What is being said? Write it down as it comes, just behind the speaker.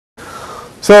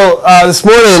So this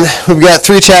morning we've got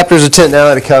 3 chapters of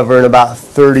tendenality to cover in about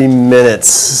 30 minutes.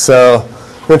 So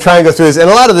we're going to try and go through this. And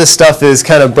a lot of this stuff is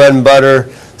kind of bread and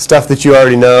butter, stuff that you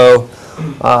already know.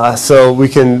 So we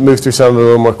can move through some of it a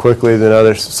little more quickly than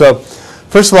others. So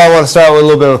first of all, I want to start with a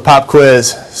little bit of a pop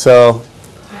quiz. So,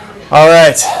 all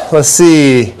right, let's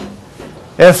see.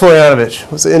 Anna Florianovich,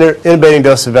 what's the intubating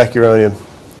dose of vecuronium?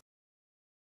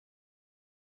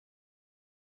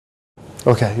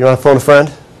 Okay, you want to phone a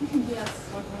friend?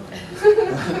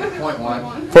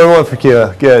 0.1 per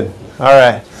kilo. Good. All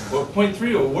right. Well, 0.3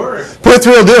 will work. 0.3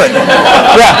 will do it.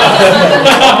 Yeah.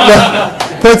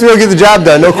 No, 0.3 will get the job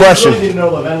done. No question. You really need to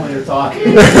know the when you're talking.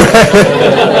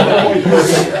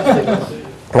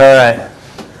 All right.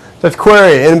 Fifth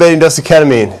query. Intubating dose of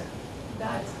ketamine.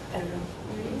 That, I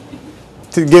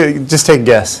don't know. Just take a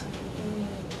guess.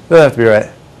 Doesn't have to be right.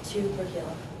 2 per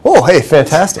kilo. Oh, hey,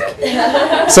 fantastic.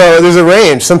 So there's a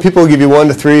range. Some people give you 1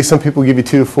 to 3. Some people give you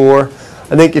 2 to 4.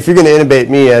 I think if you're going to intubate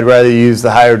me, I'd rather use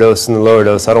the higher dose than the lower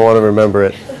dose. I don't want to remember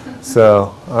it.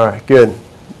 So, all right, good.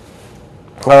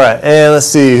 All right, and let's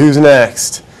see, who's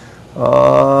next?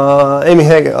 Amy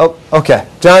Hagen. Oh, okay.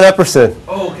 John Epperson.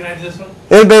 Oh, can I do this one?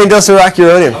 Intubating dose of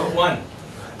rocuronium. Oh, 1.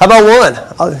 How about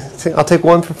 1? I'll take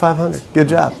 1 for 500. Good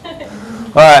job.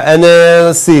 All right, and then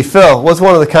let's see, Phil. What's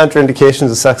one of the contraindications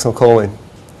of sexylcholine?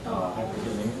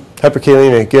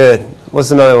 Hyperkalemia. Good.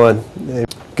 What's another one?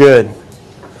 Good.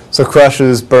 So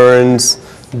crushes, burns,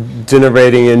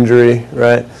 denervating injury,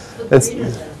 right?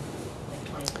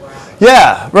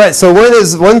 Yeah, right. So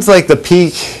when's like the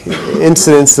peak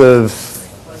incidence of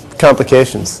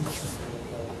complications?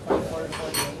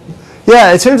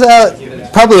 Yeah, it turns out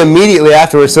probably immediately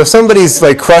afterwards. So if somebody's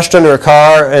like crushed under a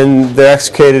car and they're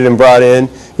extricated and brought in,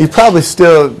 you probably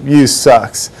still use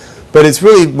sucks. But it's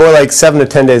really more like 7 to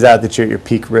 10 days out that you're at your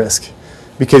peak risk,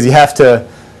 because you have to.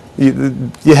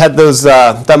 You had those.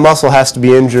 That muscle has to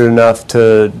be injured enough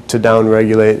to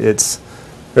downregulate its,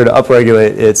 or to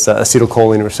upregulate its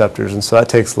acetylcholine receptors, and so that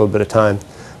takes a little bit of time.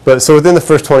 But so within the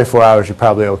first 24 hours, you're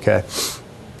probably okay.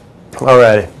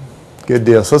 Alrighty, good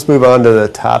deal. So let's move on to the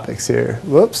topics here.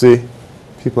 Whoopsie,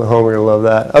 people at home are gonna love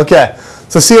that. Okay,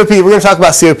 so COPD. We're gonna talk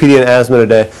about COPD and asthma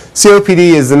today.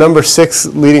 COPD is the number 6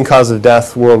 leading cause of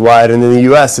death worldwide, and in the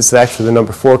U.S., it's actually the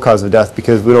number 4 cause of death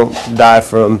because we don't die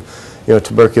from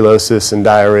tuberculosis and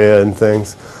diarrhea and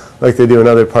things like they do in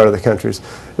other part of the countries.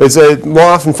 It's more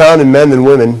often found in men than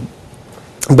women,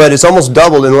 but it's almost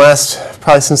doubled in the last,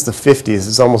 probably since the 50s.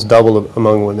 It's almost doubled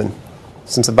among women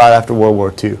since about after World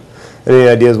War II. Any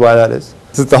ideas why that is?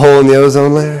 Is it the hole in the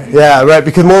ozone layer? Yeah, right,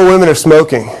 because more women are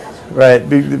smoking, right?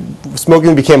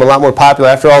 Smoking became a lot more popular.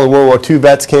 After all the World War II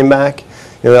vets came back,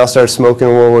 they all started smoking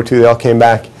in World War II, they all came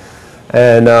back,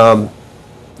 and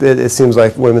it seems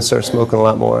like women start smoking a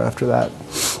lot more after that.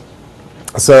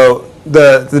 So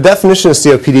the definition of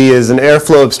COPD is an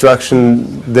airflow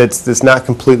obstruction that's not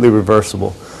completely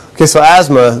reversible. Okay, so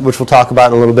asthma, which we'll talk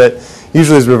about in a little bit,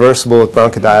 usually is reversible with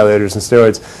bronchodilators and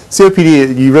steroids.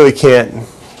 COPD, you really can't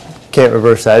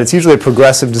reverse that. It's usually a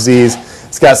progressive disease.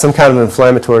 It's got some kind of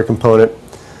inflammatory component.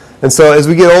 And so as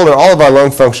we get older, all of our lung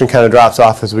function kind of drops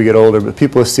off as we get older, but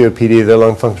people with COPD, their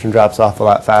lung function drops off a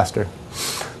lot faster.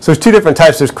 So there's 2 different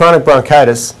types. There's chronic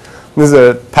bronchitis. This is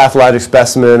a pathologic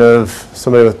specimen of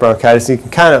somebody with bronchitis. You can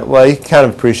kind of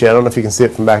appreciate, I don't know if you can see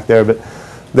it from back there, but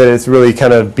that it's really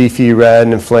kind of beefy red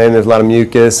and inflamed. There's a lot of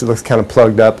mucus. It looks kind of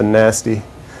plugged up and nasty.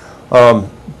 And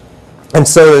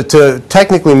so to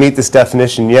technically meet this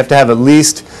definition, you have to have at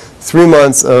least 3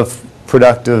 months of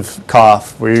productive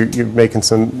cough where you're making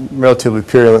some relatively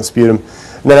purulent sputum,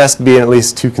 and that has to be in at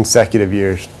least 2 consecutive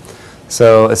years.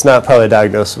 So it's not probably a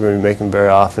diagnosis we're going to be making very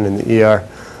often in the ER.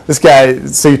 This guy,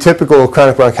 so your typical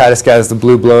chronic bronchitis guy is the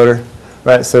blue bloater,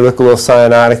 right? So they look a little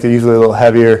cyanotic, they're usually a little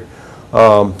heavier,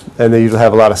 and they usually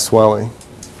have a lot of swelling.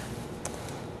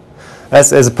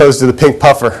 As opposed to the pink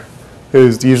puffer,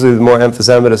 who's usually the more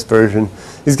emphysematous version.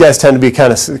 These guys tend to be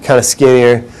kind of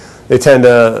skinnier. They tend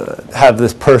to have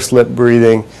this pursed lip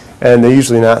breathing, and they're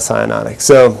usually not cyanotic.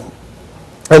 So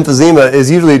emphysema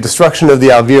is usually destruction of the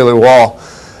alveolar wall.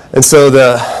 And so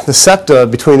the septa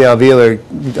between the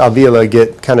alveoli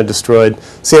get kind of destroyed.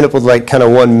 So you end up with like kind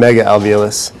of 1 mega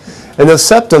alveolus. And those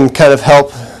septum kind of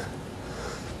help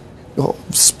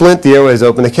splint the airways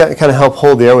open. They kind of help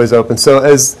hold the airways open. So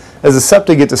as the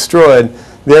septa get destroyed,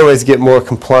 the airways get more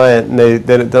compliant, and they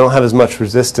don't have as much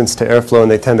resistance to airflow,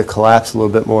 and they tend to collapse a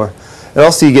little bit more. And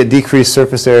also you get decreased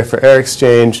surface area for air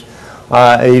exchange,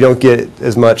 and you don't get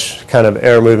as much kind of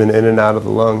air moving in and out of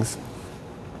the lungs.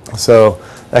 So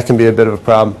that can be a bit of a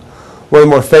problem. one of the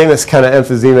more famous kind of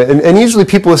emphysema. And usually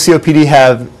people with COPD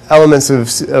have elements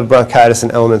of bronchitis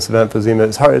and elements of emphysema.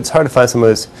 It's hard to find someone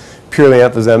that's purely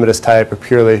emphysematous type or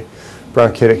purely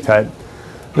bronchitic type.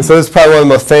 And so this is probably one of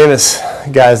the most famous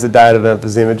guys that died of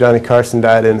emphysema. Johnny Carson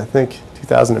died in, I think,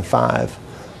 2005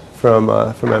 from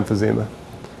emphysema.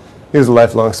 He was a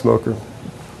lifelong smoker.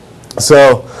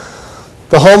 So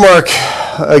the hallmark,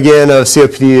 again, of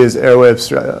COPD is airway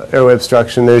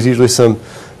obstruction. There's usually some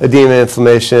edema,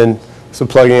 inflammation, some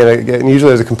plugging in, and usually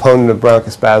there's a component of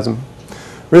bronchospasm.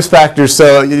 Risk factors,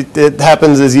 so it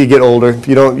happens as you get older.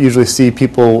 You don't usually see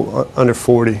people under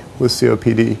 40 with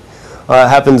COPD. It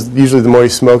happens usually the more you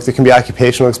smoke. There can be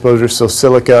occupational exposure, so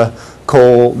silica,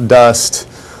 coal, dust.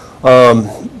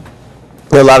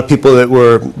 There are a lot of people that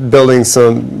were building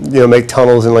some, make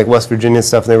tunnels in like West Virginia and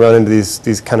stuff, and they run into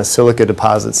these kind of silica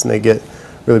deposits, and they get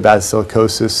really bad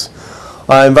silicosis.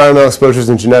 Environmental exposures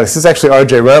and genetics. This is actually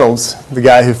R.J. Reynolds, the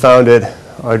guy who founded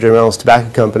R.J. Reynolds Tobacco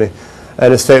Company.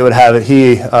 And as fate would have it,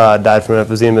 he died from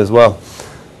emphysema as well.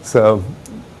 So,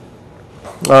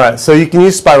 all right, so you can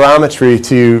use spirometry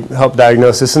to help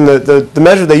diagnose this. And the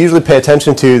measure they usually pay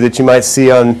attention to that you might see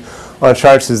on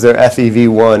charts is their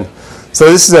FEV1.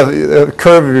 So this is a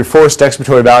curve of your forced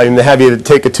expiratory volume. They have you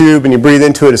take a tube and you breathe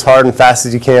into it as hard and fast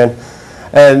as you can.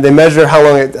 And they measure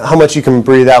how much you can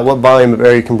breathe out, what volume of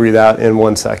air you can breathe out in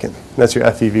 1 second. That's your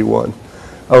FEV1.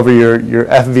 Over your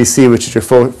FVC, which is your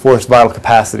forced vital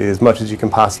capacity, as much as you can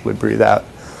possibly breathe out.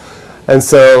 And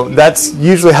so that's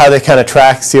usually how they kind of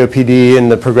track COPD and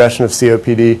the progression of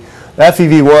COPD. The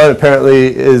FEV1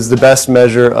 apparently is the best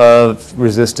measure of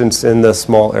resistance in the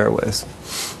small airways.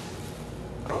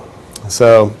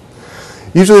 So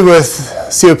usually with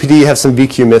COPD, you have some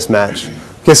VQ mismatch.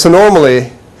 Okay, so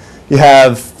normally you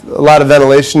have a lot of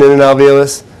ventilation in an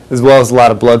alveolus as well as a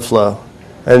lot of blood flow.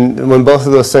 And when both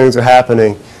of those things are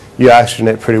happening, you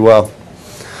oxygenate pretty well.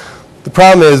 The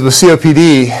problem is with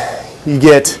COPD, you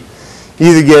get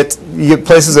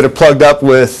places that are plugged up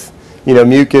with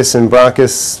mucus and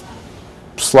bronchus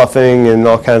sloughing and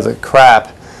all kinds of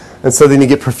crap. And so then you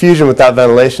get perfusion without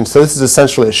ventilation. So this is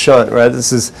essentially a shunt, right?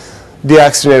 This is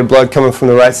deoxygenated blood coming from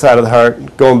the right side of the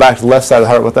heart, going back to the left side of the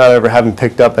heart without ever having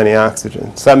picked up any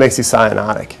oxygen. So that makes you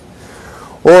cyanotic.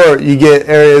 Or you get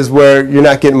areas where you're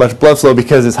not getting much blood flow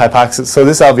because it's hypoxic. So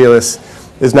this alveolus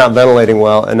is not ventilating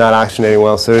well and not oxygenating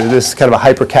well. So this is kind of a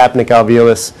hypercapnic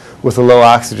alveolus with a low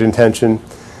oxygen tension.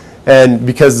 And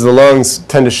because the lungs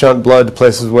tend to shunt blood to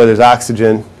places where there's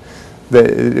oxygen,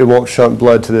 it won't shunt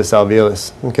blood to this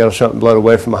alveolus. Okay, it'll shunt blood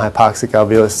away from a hypoxic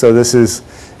alveolus. So this is,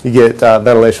 you get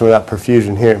ventilation without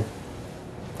perfusion here.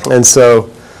 And so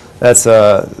that's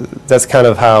kind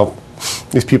of how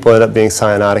these people end up being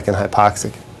cyanotic and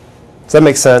hypoxic. Does that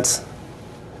make sense?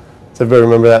 Does everybody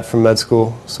remember that from med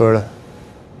school, sort of?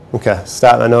 Okay,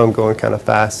 stop. I know I'm going kind of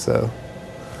fast, so.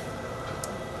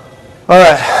 All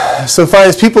right, so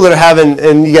finally, people that are having,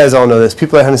 and you guys all know this,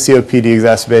 people that are having COPD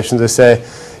exacerbations, they say,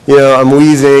 I'm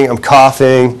wheezing, I'm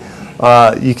coughing.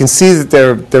 You can see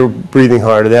that they're breathing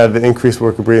harder. They have an increased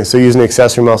work of breathing. So using the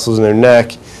accessory muscles in their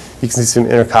neck, you can see some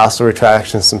intercostal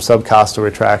retractions, some subcostal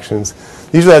retractions.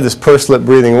 They usually have this pursed lip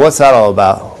breathing. What's that all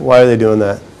about? Why are they doing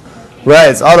that? Right,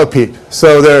 it's auto-peep.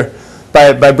 So they're,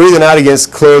 by breathing out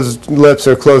against closed lips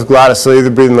or closed glottis, so they're either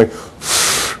breathing like,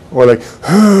 or like,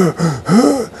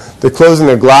 they're closing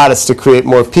their glottis to create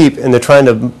more peep, and they're trying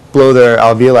to blow their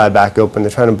alveoli back open. They're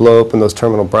trying to blow open those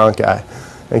terminal bronchi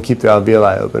and keep their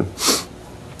alveoli open.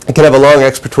 It can have a long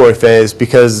expiratory phase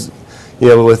because,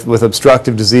 with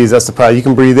obstructive disease, that's the problem. You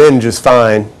can breathe in just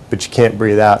fine, but you can't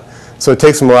breathe out. So it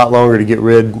takes them a lot longer to get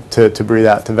rid, to breathe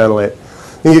out, to ventilate.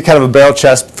 You get kind of a barrel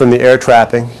chest from the air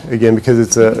trapping, again, because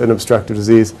it's an obstructive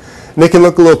disease. And they can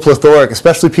look a little plethoric,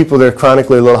 especially people that are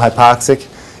chronically a little hypoxic.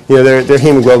 Their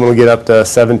hemoglobin will get up to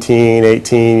 17,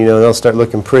 18, they'll start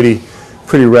looking pretty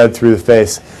red through the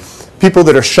face. People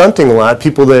that are shunting a lot,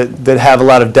 people that have a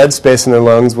lot of dead space in their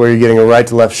lungs where you're getting a right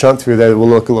to left shunt through there will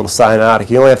look a little cyanotic.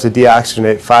 You only have to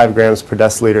deoxygenate 5 grams per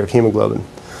deciliter of hemoglobin.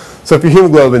 So if your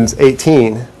hemoglobin's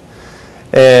 18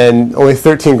 and only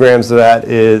 13 grams of that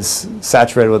is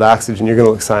saturated with oxygen, you're going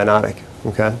to look cyanotic,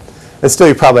 okay? And still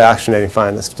you're probably oxygenating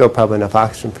fine. There's still probably enough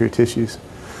oxygen for your tissues.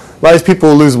 A lot of these people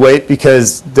will lose weight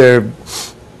because they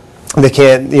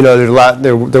can't,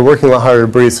 they're working a lot harder to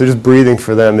breathe, so just breathing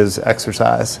for them is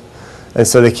exercise. And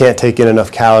so they can't take in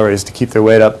enough calories to keep their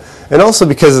weight up. And also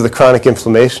because of the chronic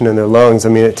inflammation in their lungs,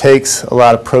 it takes a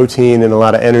lot of protein and a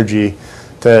lot of energy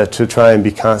to try and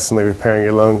be constantly repairing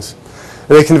your lungs.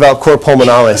 And they can develop cor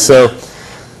pulmonale, so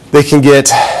they can get,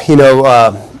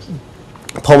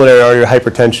 pulmonary arterial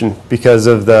hypertension because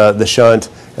of the shunt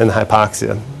and the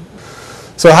hypoxia.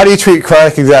 So how do you treat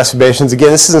chronic exacerbations?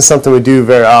 Again, this isn't something we do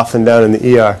very often down in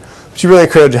the ER. But you really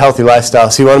encourage a healthy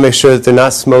lifestyle. So you want to make sure that they're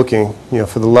not smoking.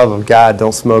 For the love of God,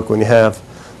 don't smoke when you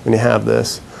have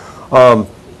this. You want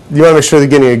to make sure they're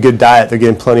getting a good diet. They're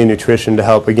getting plenty of nutrition to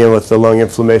help, again, with the lung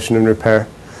inflammation and repair.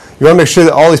 You want to make sure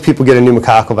that all these people get a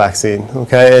pneumococcal vaccine,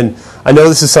 okay? And I know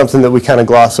this is something that we kind of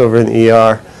gloss over in the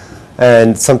ER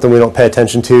and something we don't pay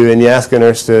attention to. And you ask a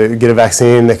nurse to get a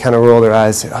vaccine, they kind of roll their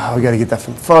eyes, say, oh, we got to get that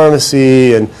from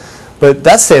pharmacy. But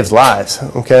that saves lives,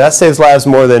 okay? That saves lives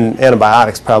more than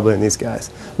antibiotics probably in these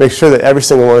guys. Make sure that every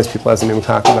single one of these people has a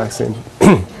pneumococcal vaccine.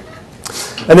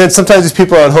 And then sometimes these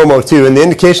people are on HOMO2, and the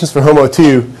indications for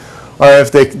HOMO2 are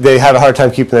if they have a hard time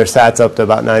keeping their sats up to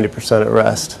about 90% at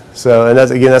rest. So, and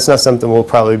that's not something we'll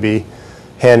probably be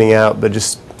handing out, but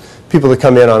just people that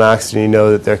come in on oxygen, you know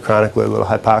that they're chronically a little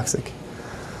hypoxic.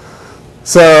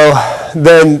 So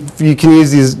then you can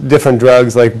use these different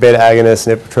drugs like beta agonists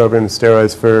and ipratropium and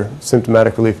steroids for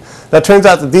symptomatic relief. Now it turns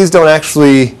out that these don't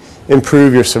actually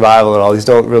improve your survival at all. These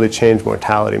don't really change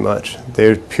mortality much.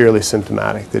 They're purely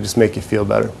symptomatic. They just make you feel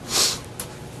better.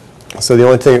 So the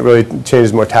only thing that really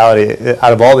changes mortality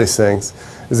out of all these things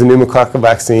is the pneumococcal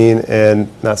vaccine and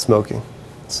not smoking.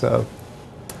 So,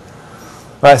 all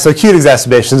right, so acute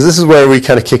exacerbations. This is where we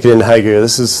kind of kick it into high gear.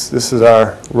 This is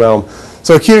our realm.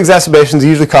 So acute exacerbations are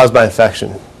usually caused by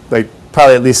infection. Like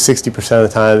probably at least 60% of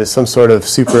the time, it's some sort of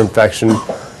super infection.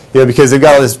 Because they've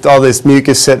got all this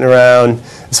mucus sitting around.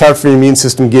 It's hard for your immune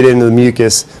system to get into the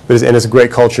mucus, and it's a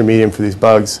great culture medium for these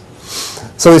bugs.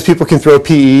 Some of these people can throw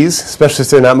PEs, especially if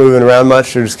they're not moving around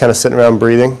much. They're just kind of sitting around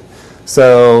breathing.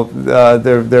 So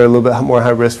they're a little bit more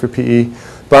high risk for PE.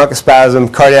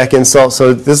 Bronchospasm, cardiac insult.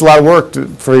 So there's a lot of work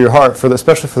for your heart,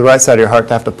 especially for the right side of your heart,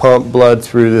 to have to pump blood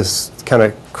through this kind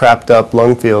of crapped up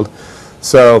lung field.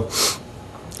 So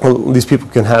these people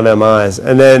can have MIs.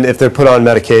 And then if they're put on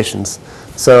medications.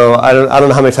 So I don't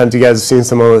know how many times you guys have seen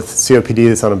someone with COPD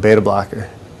that's on a beta blocker,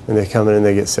 and they come in and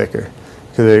they get sicker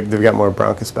because they've got more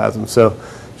bronchospasm. So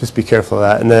just be careful of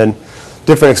that. And then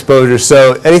different exposures.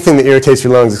 So anything that irritates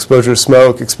your lungs, exposure to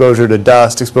smoke, exposure to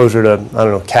dust, exposure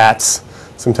to, cats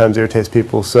sometimes irritates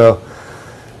people. So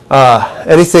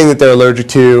anything that they're allergic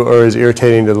to or is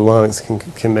irritating to the lungs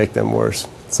can make them worse.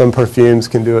 Some perfumes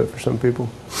can do it for some people.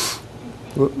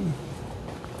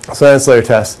 So ancillary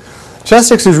tests.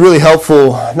 Chest X is really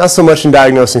helpful, not so much in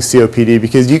diagnosing COPD,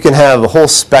 because you can have a whole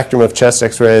spectrum of chest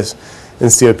X-rays in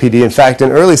COPD. In fact, in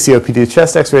early COPD,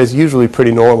 chest X-ray is usually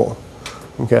pretty normal.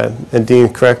 Okay, and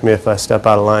Dean, correct me if I step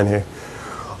out of line here.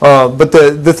 But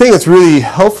the thing that's really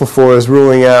helpful for is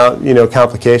ruling out,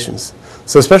 complications.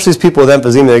 So especially these people with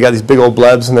emphysema, they got these big old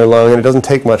blebs in their lung, and it doesn't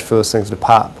take much for those things to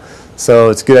pop. So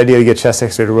it's a good idea to get chest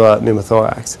X-ray to rule out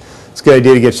pneumothorax. It's a good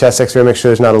idea to get chest X-ray to make sure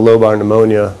there's not a lobar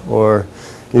pneumonia or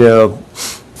doesn't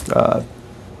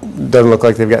look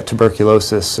like they've got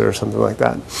tuberculosis or something like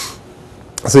that.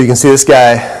 So you can see this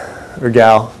guy, or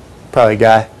gal, probably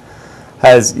guy,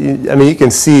 you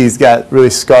can see he's got really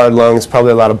scarred lungs,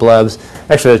 probably a lot of blebs.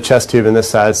 Actually, a chest tube in this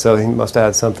side, so he must have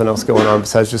had something else going on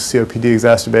besides just COPD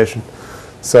exacerbation.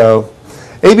 So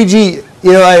ABG,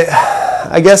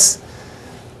 I guess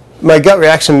my gut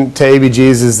reaction to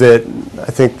ABGs is that I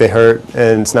think they hurt,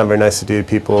 and it's not very nice to do to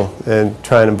people, and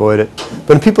try and avoid it.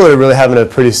 But in people that are really having a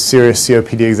pretty serious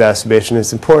COPD exacerbation,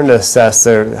 it's important to assess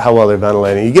how well they're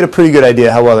ventilating. You get a pretty good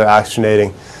idea how well they're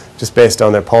oxygenating just based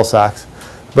on their pulse ox.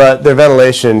 But their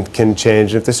ventilation can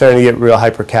change. If they're starting to get real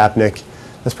hypercapnic,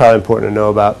 that's probably important to know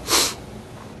about.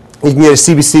 You can get a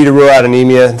CBC to rule out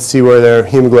anemia and see where their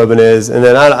hemoglobin is. And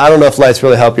then I don't know if lights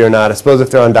really help you or not. I suppose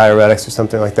if they're on diuretics or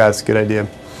something like that, it's a good idea.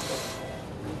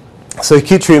 So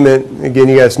acute treatment, again,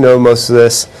 you guys know most of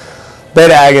this.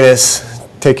 Beta agonists,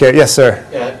 take care. Yes, sir?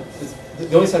 Yeah,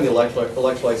 the only time the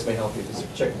electrolytes may help you is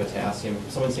check the potassium.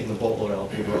 If someone's taking the boatload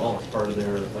albuterol as part of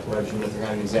their regimen, if they're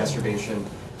having an exacerbation,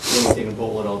 then taking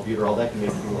boatload albuterol, that can make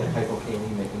you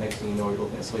hypokalemic. The next thing you know, you're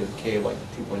looking at something with a K of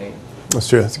 2.8. That's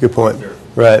true. That's a good point.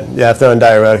 Right. Yeah, if they're on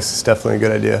diuretics, it's definitely a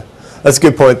good idea. That's a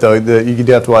good point, though. You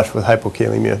do have to watch with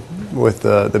hypokalemia with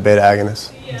the beta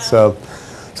agonists. Yeah.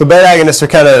 So beta agonists are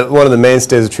kind of one of the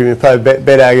mainstays of treatment, probably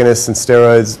beta agonists and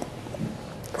steroids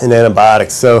and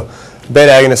antibiotics. So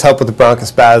beta agonists help with the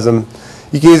bronchospasm.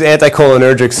 You can use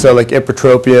anticholinergics, so like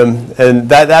ipratropium, and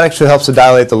that actually helps to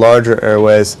dilate the larger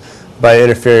airways by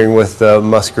interfering with the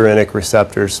muscarinic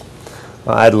receptors.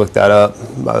 I had to look that up,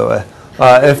 by the way.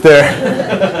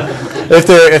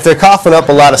 If they're coughing up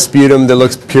a lot of sputum that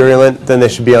looks purulent, then they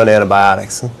should be on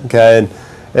antibiotics. Okay,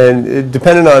 and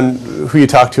depending on who you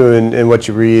talk to and what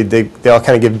you read, they all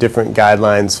kind of give different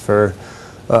guidelines for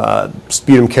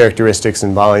sputum characteristics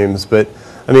and volumes. But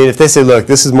I mean, if they say, look,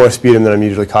 this is more sputum than I'm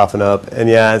usually coughing up, and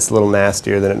yeah, it's a little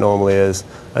nastier than it normally is,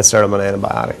 I'd start them on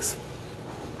antibiotics.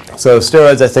 So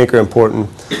steroids, I think, are important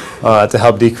to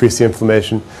help decrease the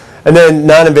inflammation. And then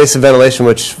non-invasive ventilation,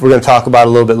 which we're going to talk about a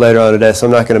little bit later on today, so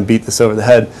I'm not going to beat this over the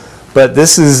head. But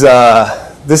this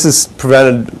has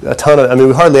prevented a ton of, I mean,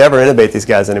 we hardly ever intubate these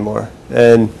guys anymore.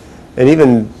 And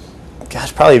even,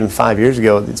 gosh, probably even 5 years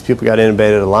ago, these people got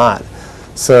intubated a lot.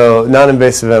 So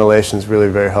non-invasive ventilation is really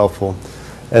very helpful.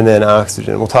 And then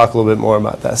oxygen. We'll talk a little bit more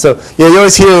about that. So yeah, you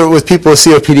always hear with people with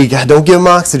COPD, God, don't give them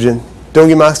oxygen. Don't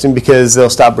give them oxygen because they'll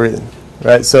stop breathing,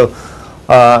 right? So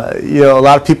you know, a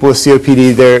lot of people with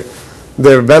COPD,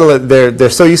 they're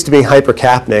so used to being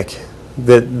hypercapnic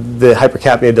that the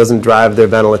hypercapnia doesn't drive their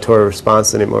ventilatory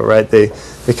response anymore, right? They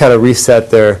kind of reset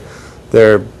their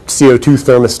CO2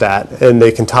 thermostat, and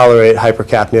they can tolerate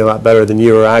hypercapnia a lot better than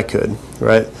you or I could,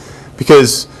 right?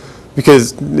 Because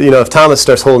you know, if Thomas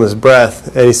starts holding his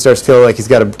breath and he starts feeling like he's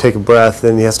got to take a breath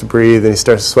and he has to breathe and he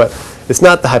starts to sweat, it's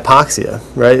not the hypoxia,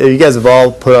 right? You guys have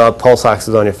all put pulse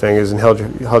oxes on your fingers and held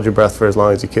your breath for as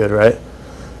long as you could, right?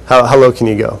 How low can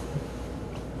you go?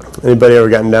 Anybody ever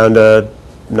gotten down to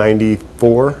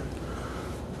 94? Are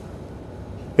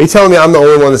you telling me I'm the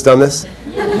only one that's done this?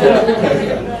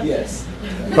 Yes.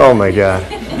 Oh my God.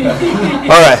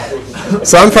 All right.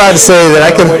 So I'm proud to say that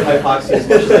I can.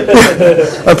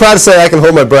 I'm proud to say I can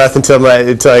hold my breath until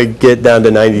I get down to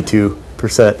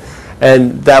 92%,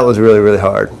 and that was really, really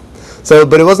hard. So,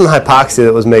 but it wasn't hypoxia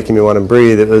that was making me want to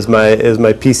breathe. It was my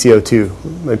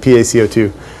PCO2, my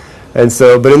PaCO2, and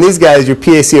so. But in these guys, your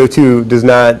PaCO2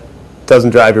 doesn't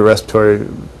drive your respiratory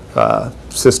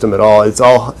system at all. It's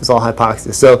all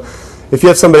hypoxia. So, if you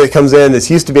have somebody that comes in that's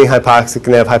used to being hypoxic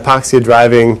and they have hypoxia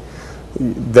driving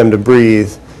them to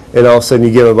breathe, and all of a sudden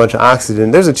you give them a bunch of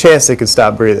oxygen, there's a chance they could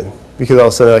stop breathing because all of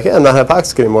a sudden they're like, yeah, I'm not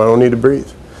hypoxic anymore, I don't need to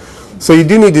breathe. So you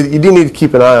do need to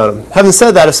keep an eye on them. Having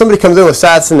said that, if somebody comes in with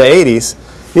sats in the 80s,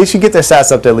 you should get their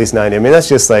sats up to at least 90. I mean, that's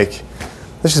just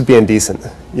being decent.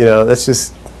 You know, that's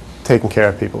just taking care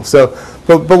of people. So,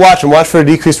 but watch them. Watch for a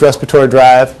decreased respiratory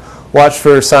drive. Watch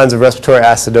for signs of respiratory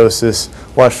acidosis.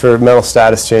 Watch for mental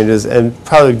status changes, and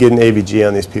probably get an ABG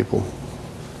on these people.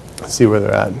 See where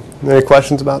they're at. Any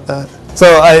questions about that?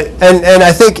 So I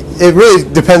think it really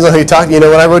depends on who you talk to. You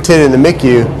know, when I rotated in the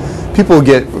MICU, people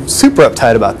get super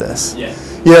uptight about this. Yeah.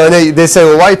 You know, and they say,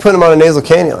 well, why are you putting them on a nasal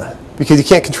cannula? Because you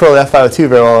can't control FiO2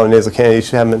 very well on a nasal cannula. You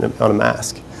should have them on a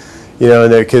mask. You know,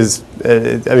 because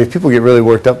I mean, people get really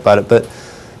worked up about it. But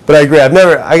I agree. I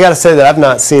got to say that I've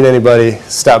not seen anybody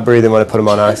stop breathing when I put them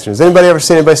on oxygen. Has anybody ever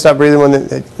seen anybody stop breathing when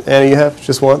Anna, you have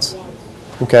just once?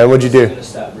 Okay. What'd you do? Going to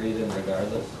stop breathing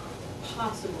regardless.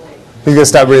 Possibly. He's gonna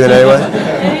stop breathing anyway. I think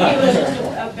it was just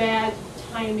a bad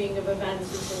timing of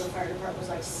events until the fire department was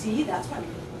like, see, that's why we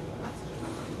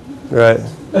Right.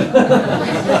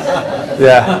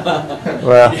 Yeah.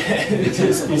 Well.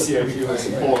 His PCO2 was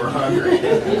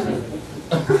 400.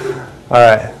 All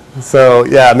right. So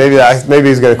yeah, maybe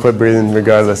he's going to quit breathing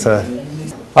regardless, huh?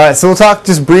 All right. So we'll talk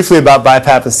just briefly about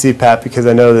BiPAP and CPAP because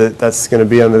I know that that's going to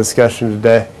be on the discussion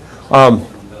today.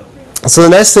 So the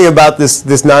nice thing about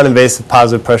this non-invasive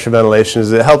positive pressure ventilation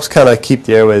is it helps kind of keep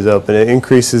the airways open. It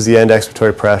increases the end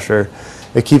expiratory pressure.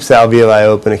 It keeps the alveoli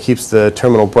open. It keeps the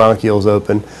terminal bronchioles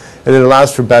open, and it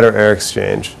allows for better air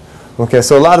exchange. Okay,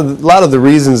 so a lot of the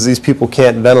reasons these people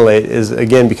can't ventilate is,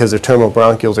 again, because their terminal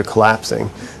bronchioles are collapsing.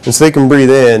 And so they can breathe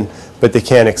in, but they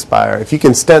can't expire. If you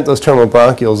can stent those terminal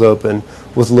bronchioles open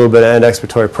with a little bit of end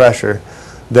expiratory pressure,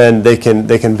 then they can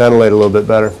ventilate a little bit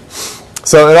better.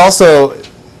 So it also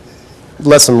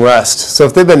lets them rest. So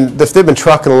if they've been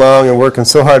trucking along and working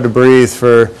so hard to breathe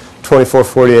for 24,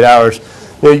 48 hours,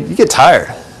 you get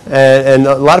tired. And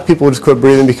a lot of people just quit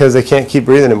breathing because they can't keep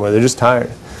breathing anymore. They're just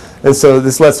tired. And so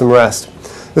this lets them rest.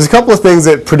 There's a couple of things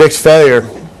that predict failure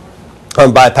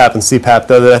on BiPAP and CPAP,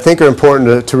 though, that I think are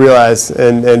important to realize,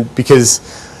 and because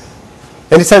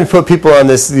anytime you put people on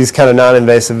these kind of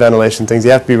non-invasive ventilation things, you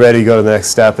have to be ready to go to the next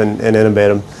step and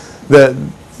intubate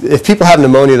them. If people have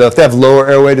pneumonia, though, if they have lower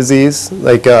airway disease,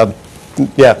 like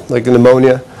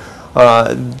pneumonia,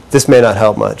 this may not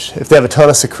help much. If they have a ton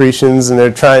of secretions and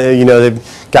they're trying,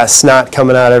 they've got snot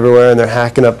coming out everywhere and they're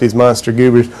hacking up these monster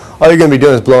goobers, all they're going to be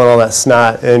doing is blowing all that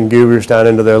snot and goobers down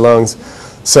into their lungs.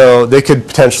 So they could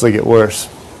potentially get worse.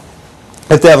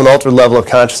 If they have an altered level of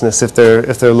consciousness, if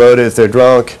they're loaded, if they're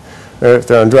drunk, or if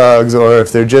they're on drugs, or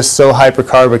if they're just so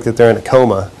hypercarbic that they're in a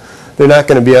coma, they're not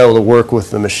going to be able to work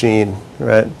with the machine,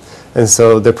 right? And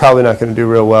so they're probably not going to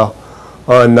do real well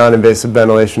on non-invasive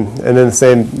ventilation. And then the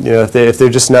same, if they're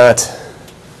just not,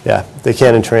 they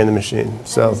can't entrain the machine.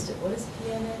 So What is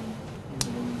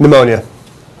PNN? pneumonia.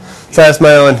 So that's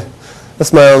my own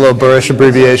That's my own little boorish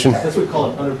abbreviation. That's what we call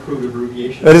an unapproved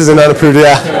abbreviation. It is an unapproved,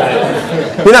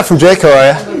 yeah. You're not from JCO, are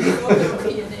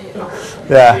you?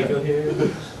 Yeah.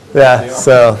 Yeah,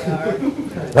 so.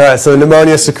 All right, so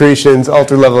pneumonia, secretions,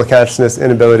 altered level of consciousness,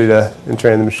 inability to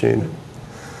entrain the machine.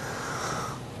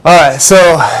 All right,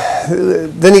 so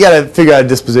then you got to figure out a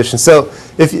disposition. So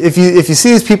if you see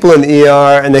these people in the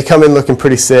ER and they come in looking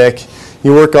pretty sick,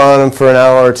 you work on them for an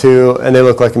hour or two and they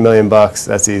look like $1 million,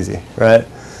 that's easy, right?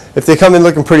 If they come in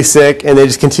looking pretty sick and they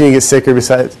just continue to get sicker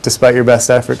despite your best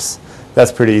efforts, that's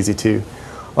pretty easy too.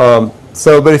 But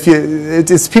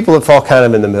it's people that fall kind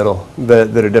of in the middle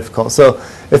that are difficult. So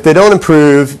if they don't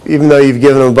improve, even though you've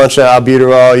given them a bunch of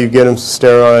albuterol, you've given them some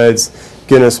steroids,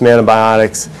 given them some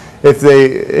antibiotics, if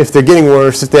they're getting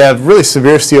worse, if they have really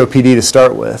severe COPD to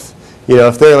start with,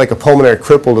 if they're like a pulmonary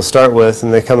cripple to start with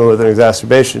and they come in with an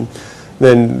exacerbation,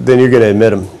 then you're going to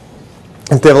admit them.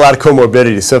 If they have a lot of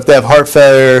comorbidity, so if they have heart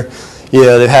failure,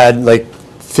 they've had like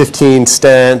 15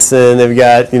 stents and they've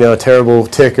got a terrible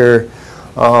ticker,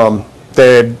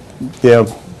 they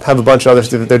have a bunch of other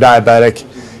stuff, they're diabetic,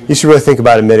 you should really think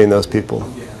about admitting those people.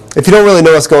 If you don't really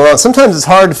know what's going on, sometimes it's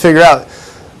hard to figure out.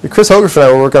 Chris Hogarth and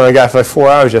I were working on a guy for like 4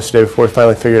 hours yesterday before we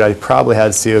finally figured out he probably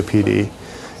had COPD.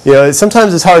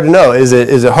 Sometimes it's hard to know. Is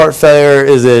it heart failure?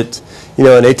 Is it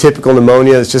an atypical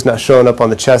pneumonia that's just not showing up on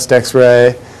the chest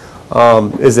X-ray?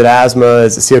 Is it asthma?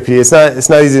 Is it COPD? It's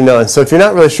not easy to know. And so if you're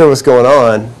not really sure what's going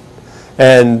on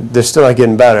and they're still not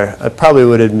getting better, I probably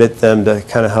would admit them to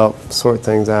kind of help sort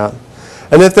things out.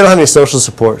 And if they don't have any social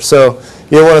support. So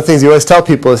one of the things you always tell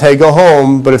people is, hey, go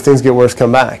home, but if things get worse,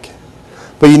 come back.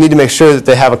 But you need to make sure that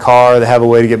they have a car, they have a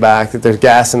way to get back, that there's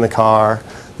gas in the car,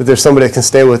 that there's somebody that can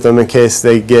stay with them in case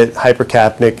they get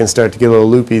hypercapnic and start to get a little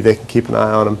loopy, they can keep an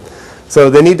eye on them. So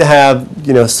they need to have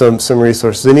some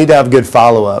resources. They need to have good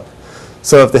follow-up.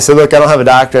 So if they say, look, I don't have a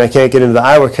doctor and I can't get into the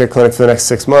eye care clinic for the next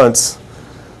 6 months,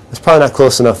 it's probably not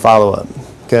close enough follow-up.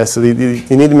 Okay, so you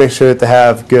need to make sure that they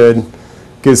have good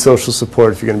social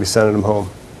support if you're going to be sending them home.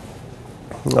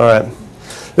 All right.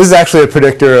 This is actually a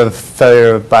predictor of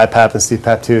failure of BiPAP and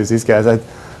CPAP too, is these guys.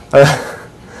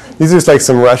 These are just like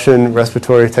some Russian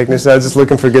respiratory technicians. I was just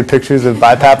looking for good pictures of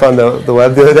BiPAP on the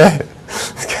web the other day.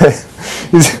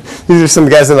 These are some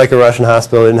guys in like a Russian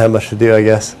hospital. They didn't have much to do, I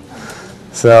guess.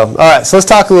 So, all right, so let's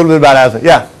talk a little bit about asthma.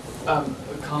 Yeah? A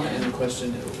comment and a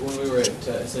question. When we were at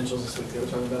Essentials this week, they were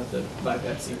talking about the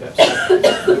BiPAP, CPAP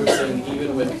stuff. They were saying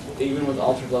even with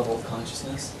altered level of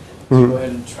consciousness, go ahead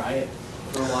and try it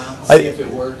for a while, see if it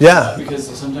works. Yeah. Because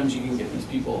sometimes you can get these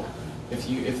people,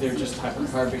 if they're just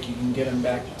hypercarbic, you can get them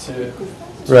back to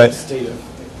a state of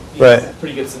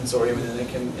pretty good sensorium, and then they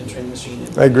can entrain the machine.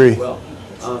 I agree. Well,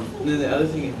 and then the other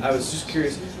thing, I was just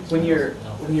curious, when you're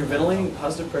ventilating,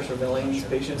 positive pressure ventilating these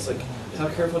patients, like how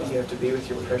careful do you have to be with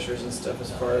your pressures and stuff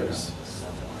as far as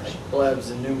like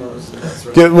blebs and pneumos and that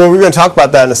sort of thing? Well, we're going to talk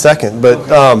about that in a second, but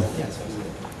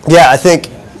yeah, I think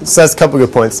so. That's a couple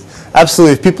good points.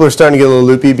 Absolutely, if people are starting to get a little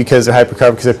loopy because they're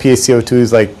hypercarbic, because their PaCO2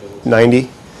 is like 90,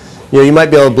 you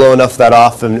might be able to blow enough of that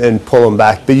off and pull them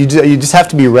back. But you just have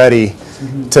to be ready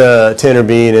to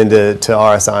intervene and to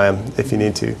RSI them if you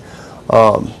need to.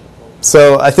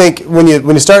 So I think when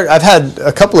you start, I've had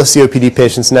a couple of COPD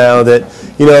patients now that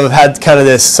have had kind of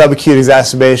this subacute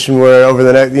exacerbation where over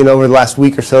the last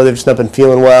week or so they've just not been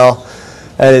feeling well,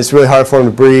 and it's really hard for them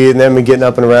to breathe, and they haven't been getting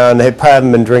up and around. They probably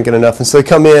haven't been drinking enough, and so they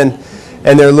come in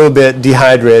and they're a little bit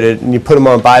dehydrated, and you put them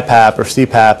on BiPAP or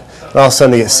CPAP, and all of a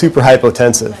sudden they get super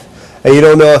hypotensive, and you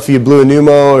don't know if you blew a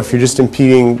pneumo or if you're just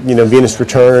impeding venous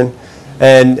return,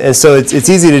 and so it's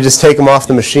easy to just take them off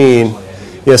the machine.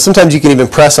 Sometimes you can even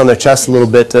press on their chest a little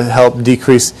bit to help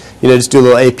decrease, just do a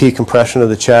little AP compression of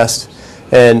the chest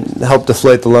and help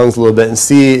deflate the lungs a little bit and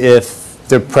see if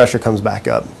their pressure comes back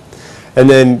up. And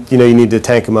then, you need to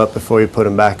tank them up before you put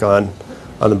them back on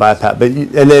the BiPAP.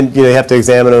 And then, you have to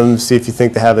examine them, see if you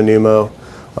think they have a pneumo.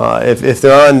 If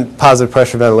they're on positive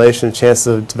pressure ventilation, the chances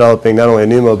of developing not only a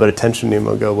pneumo but a tension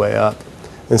pneumo go way up.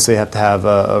 And so you have to have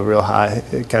a real high,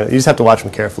 you just have to watch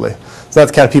them carefully. It's not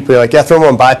the kind of people you're like, yeah, throw them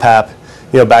on BiPAP,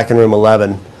 back in room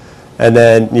 11, and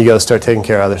then you go start taking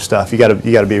care of other stuff. You got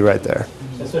to be right there.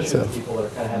 Especially with people that are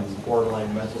kind of having this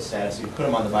borderline mental status, you put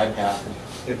them on the BiPAP.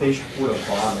 If they would have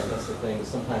vomit, that's the thing.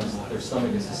 Sometimes their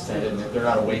stomach is distended, and if they're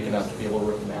not awake enough to be able to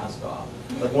rip the mask off.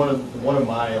 Like one of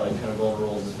my kind of golden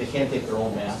rules is they can't take their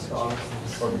own mask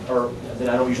off, or then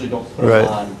I usually don't put them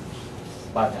on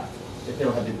BiPAP if they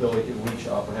don't have the ability to reach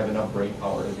up or have enough brain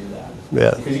power to do that.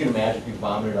 Yeah. Because you can imagine if you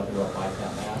vomited up into a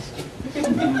BiPAP mask.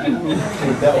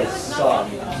 That would suck.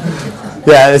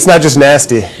 Yeah, it's not just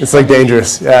nasty. It's like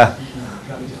dangerous. Yeah.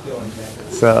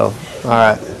 So, all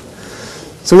right.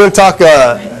 So we're going to talk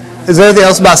is there anything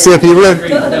else about COPD?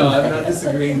 No, I'm not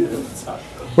disagreeing.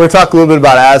 We're going to talk a little bit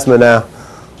about asthma now.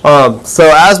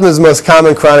 So asthma is the most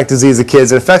common chronic disease of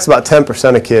kids. It affects about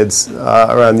 10% of kids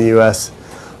around the U.S.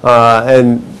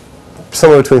 And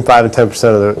somewhere between 5 and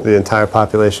 10% of the entire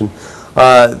population.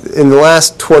 In the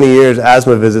last 20 years,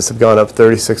 asthma visits have gone up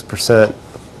 36%.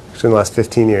 Actually, in the last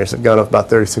 15 years, have gone up about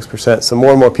 36%. So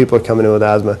more and more people are coming in with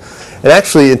asthma. And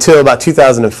actually, until about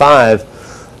 2005,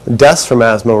 deaths from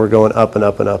asthma were going up and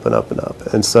up and up and up and up.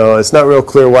 And so it's not real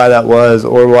clear why that was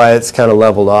or why it's kind of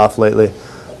leveled off lately.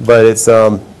 But it's,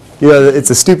 it's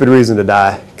a stupid reason to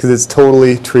die because it's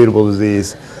totally treatable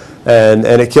disease. And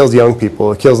it kills young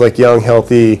people. It kills like young,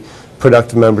 healthy,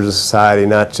 productive members of society,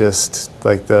 not just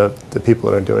like the people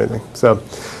that aren't doing anything. So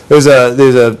there's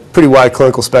a pretty wide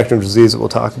clinical spectrum of disease that we'll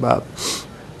talk about.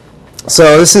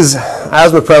 So this is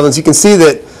asthma prevalence. You can see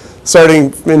that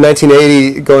starting in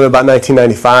 1980, going to about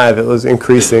 1995, it was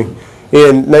increasing.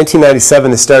 In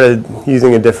 1997, they started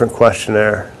using a different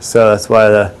questionnaire. So that's why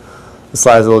the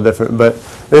slide's a little different. But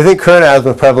I think current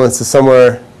asthma prevalence is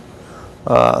somewhere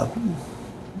up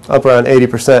around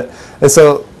 80%. And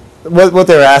so what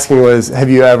they were asking was, have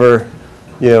you ever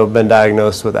been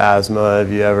diagnosed with asthma?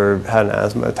 Have you ever had an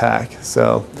asthma attack?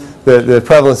 So the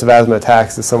prevalence of asthma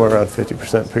attacks is somewhere around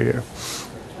 50% per year.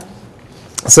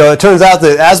 So it turns out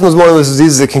that asthma is one of those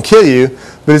diseases that can kill you,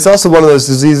 but it's also one of those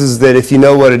diseases that if you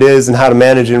know what it is and how to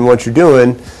manage it and what you're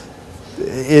doing,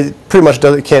 it pretty much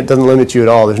doesn't limit you at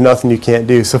all. There's nothing you can't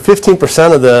do. So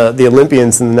 15% of the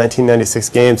Olympians in the 1996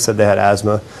 games said they had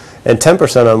asthma, and 10%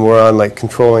 of them were on like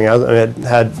controlling asthma,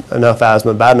 had enough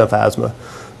asthma, bad enough asthma,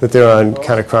 that they're on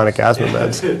kind of chronic asthma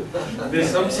meds.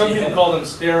 Some people call them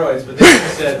steroids, but they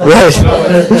just said, Right.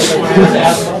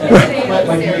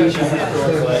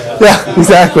 Yeah,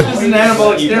 exactly. This is an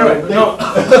anabolic steroid. No.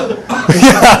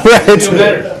 Yeah, right. Feel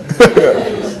better.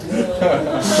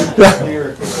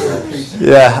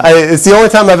 Yeah, it's the only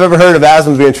time I've ever heard of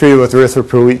asthma being treated with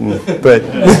erythropoietin, but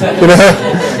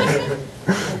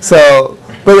So,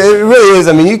 but it really is.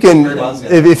 I mean, you can,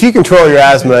 if you control your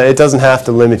asthma, it doesn't have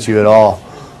to limit you at all.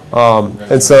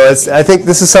 And so I think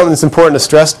this is something that's important to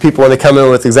stress to people when they come in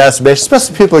with exacerbations,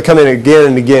 especially people that come in again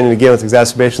and again and again with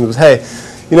exacerbations. Was, hey,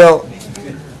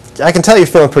 I can tell you're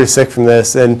feeling pretty sick from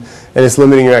this, and it's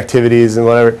limiting your activities and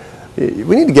whatever.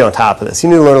 We need to get on top of this. You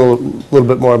need to learn a little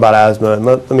bit more about asthma, and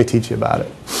let me teach you about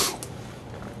it.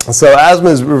 So asthma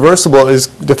is reversible, is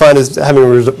defined as having a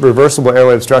reversible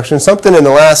airway obstruction. Something in the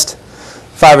last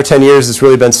 5 or 10 years that's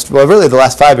really been, well, really the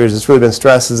last 5 years it's really been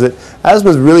stressed is that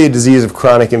asthma is really a disease of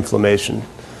chronic inflammation.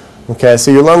 Okay,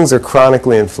 so your lungs are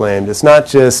chronically inflamed. It's not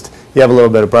just you have a little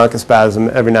bit of bronchospasm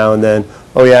every now and then,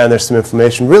 oh yeah, and there's some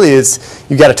inflammation. Really,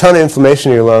 you've got a ton of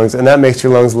inflammation in your lungs, and that makes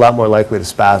your lungs a lot more likely to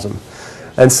spasm.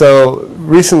 And so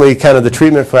recently, kind of the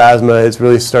treatment for asthma has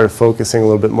really started focusing a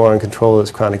little bit more on control of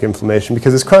this chronic inflammation,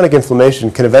 because this chronic inflammation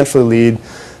can eventually lead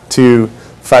to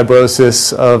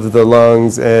fibrosis of the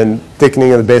lungs and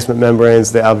thickening of the basement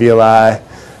membranes, the alveoli,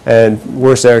 and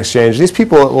worse air exchange. These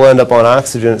people will end up on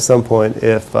oxygen at some point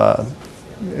if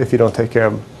you don't take care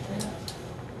of them.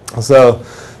 So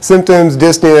symptoms: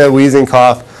 dyspnea, wheezing,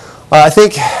 cough. I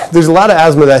think there's a lot of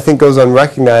asthma that I think goes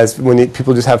unrecognized when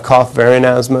people just have cough variant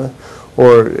asthma,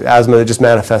 or asthma that just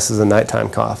manifests as a nighttime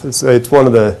cough. It's one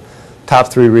of the top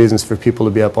 3 reasons for people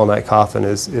to be up all night coughing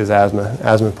is asthma.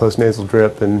 Asthma, postnasal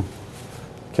drip, and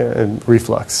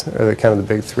reflux are the kind of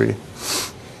the big 3.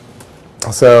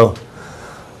 So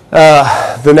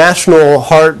the National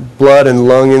Heart, Blood, and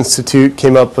Lung Institute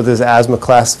came up with this asthma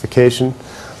classification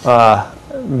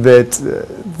that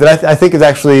I think is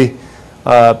actually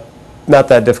not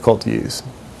that difficult to use.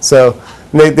 So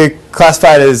they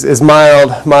classify it as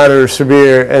mild, moderate, or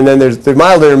severe, and then the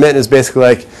mild intermittent is basically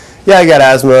like, yeah, I got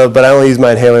asthma, but I only use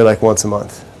my inhaler like once a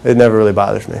month. It never really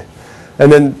bothers me.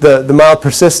 And then the mild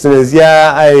persistent is,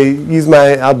 yeah, I use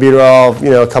my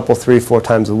albuterol, a couple, 3-4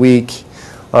 times a week,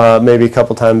 maybe a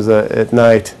couple times at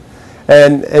night.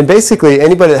 And basically,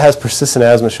 anybody that has persistent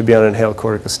asthma should be on an inhaled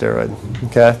corticosteroid.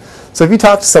 Okay? So if you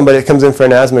talk to somebody that comes in for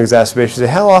an asthma exacerbation, you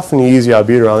say, how often do you use your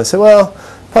albuterol? And they say, well,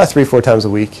 probably 3-4 times a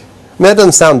week. I mean, that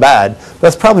doesn't sound bad, but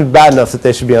that's probably bad enough that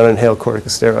they should be on an inhaled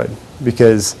corticosteroid,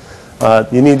 because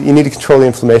you need to control the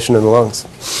inflammation in the lungs.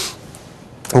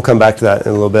 We'll come back to that in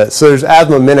a little bit. So there's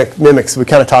asthma mimics. We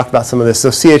kind of talked about some of this. So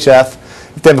CHF,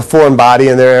 if they have a foreign body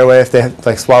in their airway, if they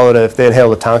if they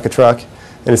inhaled a Tonka truck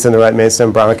and it's in the right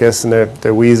mainstem bronchus and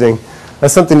they're wheezing,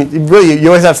 that's something really you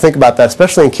always have to think about that,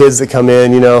 especially in kids that come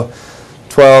in,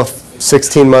 12,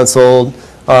 16 months old.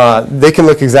 They can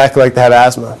look exactly like they have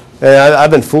asthma. And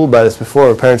I've been fooled by this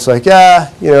before. Parents are like,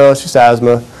 yeah, it's just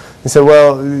asthma. They said,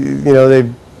 well, they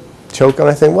choke on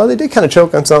anything? Well, they did kind of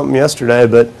choke on something yesterday,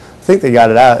 but I think they got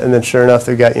it out. And then sure enough,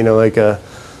 they got, like a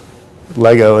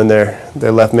Lego in their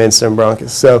left mainstem bronchus.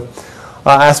 So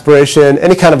aspiration,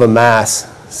 any kind of a mass.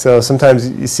 So sometimes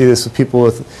you see this with people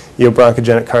with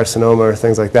bronchogenic carcinoma or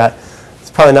things like that.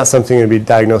 It's probably not something you're going to be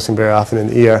diagnosing very often in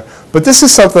the ER. But this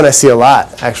is something I see a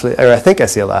lot, actually, or I think I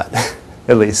see a lot,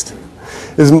 at least,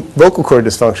 is vocal cord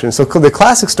dysfunction. So the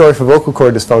classic story for vocal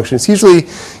cord dysfunction is usually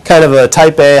kind of a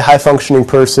type A, high-functioning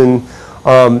person.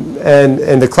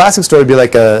 And the classic story would be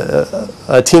like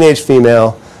a teenage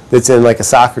female that's in like a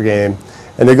soccer game.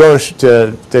 And they're going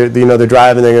they're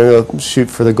driving, they're going to go shoot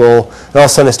for the goal, and all of a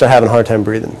sudden they start having a hard time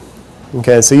breathing.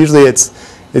 Okay, so usually it's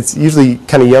usually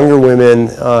kind of younger women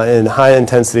in high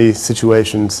intensity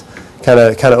situations, kind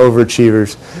of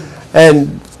overachievers.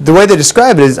 And the way they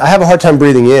describe it is, I have a hard time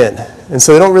breathing in. And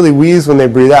so they don't really wheeze when they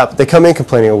breathe out, but they come in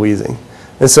complaining of wheezing.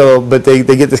 And so, but they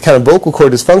get this kind of vocal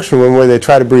cord dysfunction when they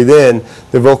try to breathe in,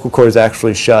 their vocal cord is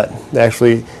actually shut. They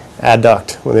actually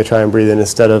adduct when they try and breathe in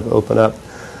instead of open up.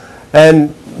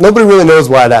 And nobody really knows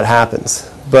why that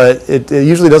happens, but it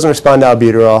usually doesn't respond to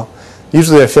albuterol.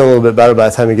 Usually they feel a little bit better by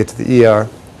the time you get to the ER.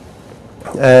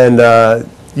 And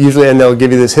and they'll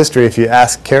give you this history if you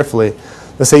ask carefully.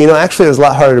 They'll say, actually it was a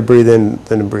lot harder to breathe in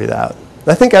than to breathe out. And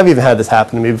I think I've even had this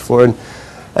happen to me before,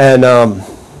 and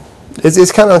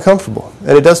it's kind of uncomfortable,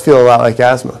 and it does feel a lot like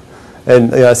asthma.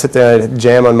 And I sit there and I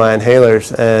jam on my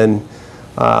inhalers, and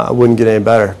I wouldn't get any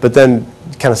better. But then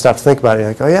kind of stop to think about it. You're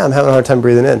like, oh yeah, I'm having a hard time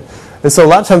breathing in. And so a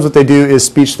lot of times what they do is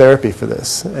speech therapy for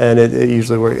this, and it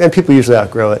usually works. And people usually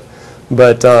outgrow it.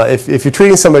 But if you're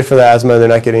treating somebody for the asthma and they're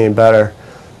not getting any better,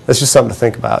 that's just something to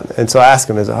think about. And so ask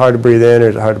them, is it hard to breathe in or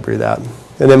is it hard to breathe out?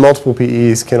 And then multiple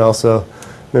PEs can also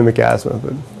mimic asthma.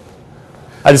 But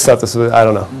I just thought this was, I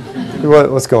don't know.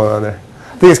 What's going on there?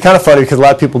 I think it's kind of funny because a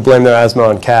lot of people blame their asthma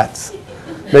on cats.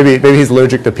 Maybe he's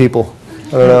allergic to people.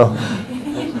 I don't know.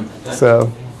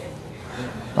 So,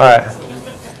 all right.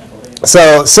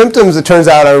 So symptoms, it turns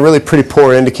out, are a really pretty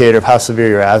poor indicator of how severe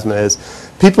your asthma is.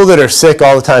 People that are sick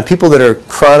all the time, people that are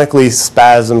chronically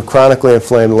spasmed, chronically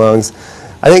inflamed lungs,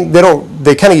 I think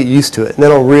they kind of get used to it, and they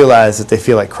don't realize that they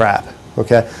feel like crap,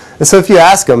 okay? And so if you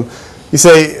ask them, you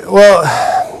say, well,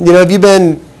 do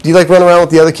you like run around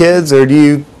with the other kids, or do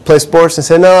you play sports? And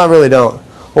say, no, I really don't.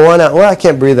 Well, why not? Well, I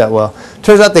can't breathe that well.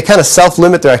 Turns out they kind of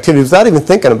self-limit their activities without even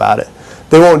thinking about it.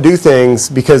 They won't do things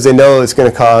because they know it's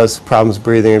going to cause problems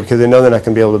breathing, or because they know they're not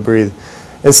going to be able to breathe.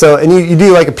 And so, and you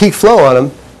do like a peak flow on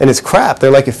them, and it's crap.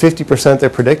 They're like at 50% they're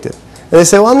predicted. And they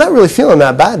say, well, I'm not really feeling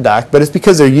that bad, doc, but it's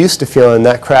because they're used to feeling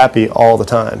that crappy all the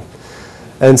time.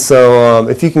 And so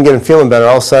if you can get them feeling better,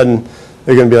 all of a sudden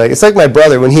they're going to be like, it's like my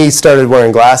brother when he started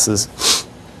wearing glasses.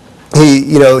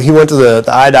 He went to the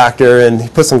eye doctor and he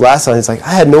put some glasses on. He's like,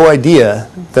 I had no idea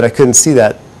that I couldn't see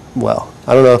that well.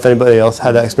 I don't know if anybody else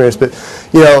had that experience, but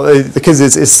because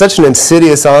it's such an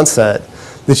insidious onset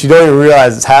that you don't even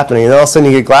realize it's happening. And all of a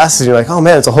sudden you get glasses and you're like, oh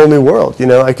man, it's a whole new world.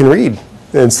 I can read.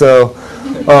 And so,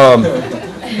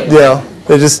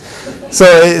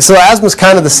 so asthma's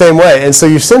kind of the same way. And so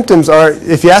your symptoms are,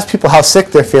 if you ask people how sick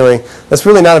they're feeling, that's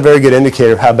really not a very good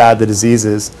indicator of how bad the disease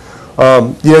is.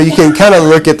 You can kind of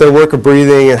look at their work of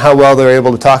breathing and how well they're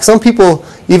able to talk. Some people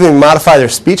even modify their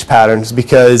speech patterns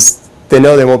because they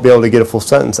know they won't be able to get a full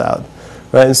sentence out.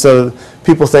 Right? And so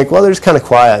people think, well, they're just kind of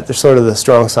quiet. They're sort of the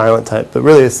strong silent type. But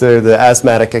really they're the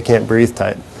asthmatic, I can't breathe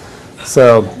type.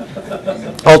 So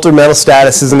altered mental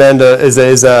status is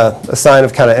a sign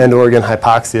of kind of end organ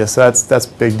hypoxia. So that's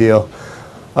a big deal.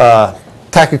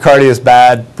 Tachycardia is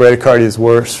bad. Bradycardia is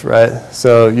worse, right?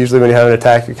 So usually when you have an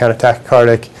attack, you're kind of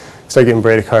tachycardic. Start getting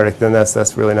bradycardic, then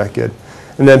that's really not good.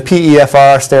 And then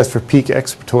PEFR stands for peak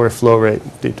expiratory flow rate.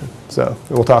 So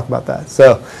we'll talk about that.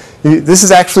 So this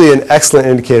is actually an excellent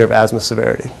indicator of asthma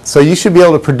severity. So you should be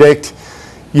able to predict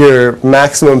your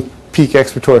maximum peak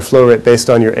expiratory flow rate based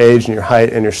on your age and your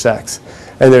height and your sex.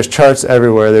 And there's charts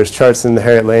everywhere. There's charts in the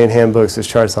Harriet Lane handbooks. There's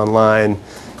charts online.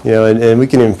 And we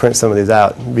can even print some of these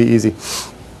out. It'd be easy.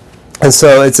 And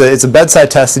so it's a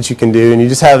bedside test that you can do, and you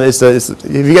just have have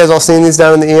you guys all seen these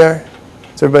down in the ER?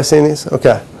 Has everybody seen these?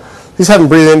 Okay. Just have them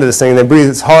breathe into this thing, and they breathe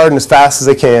as hard and as fast as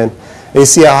they can, and you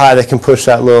see how high they can push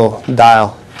that little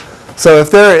dial. So if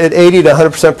they're at 80 to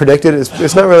 100% predicted,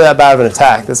 it's not really that bad of an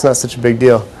attack. That's not such a big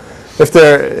deal. If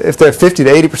they're 50 to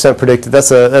 80% predicted,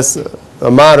 that's a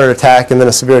moderate attack, and then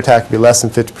a severe attack would be less than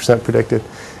 50% predicted.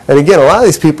 And again, a lot of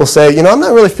these people say, I'm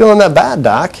not really feeling that bad,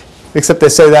 doc. Except they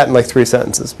say that in like 3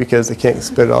 sentences because they can't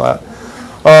spit it all out.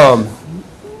 And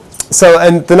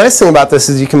the nice thing about this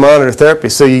is you can monitor therapy.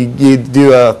 So you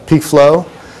do a peak flow,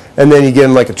 and then you give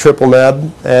them like a triple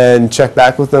neb and check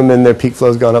back with them, and their peak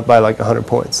flow's gone up by like 100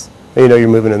 points. and you know you're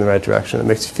moving in the right direction. It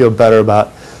makes you feel better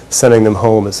about sending them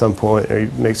home at some point, or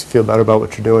it makes you feel better about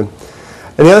what you're doing.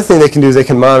 And the other thing they can do is they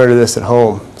can monitor this at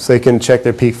home. So they can check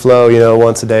their peak flow, you know,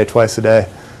 once a day, twice a day,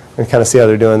 and kind of see how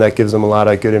they're doing. That gives them a lot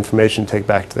of good information to take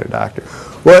back to their doctor.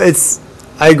 Well,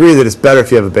 I agree that it's better if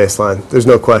you have a baseline. There's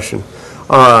no question.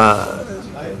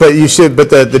 But you should. But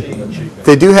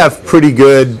they do have pretty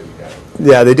good.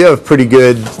 Yeah, they do have a pretty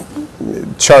good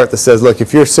chart that says, look,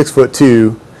 if you're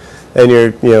 6'2" and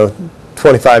you're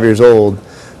 25 years old,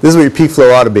 this is what your peak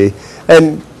flow ought to be,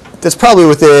 and that's probably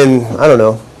within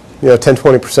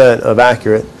 10-20% of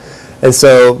accurate. And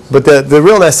so, but the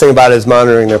real nice thing about it is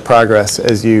monitoring their progress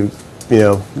as you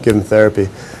give them therapy.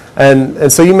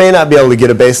 And so you may not be able to get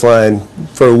a baseline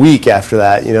for a week after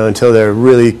that, until they're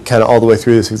really kind of all the way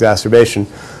through this exacerbation.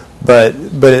 But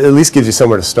it at least gives you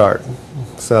somewhere to start.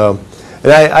 So,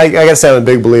 and I got to say I'm a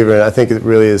big believer in it. I think it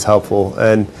really is helpful.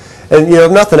 And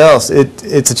if nothing else,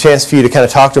 it's a chance for you to kind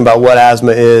of talk to them about what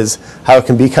asthma is, how it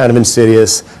can be kind of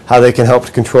insidious, how they can help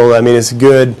to control it. I mean, it's a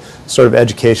good sort of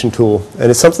education tool, and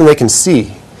it's something they can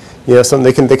see,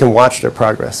 something they can watch their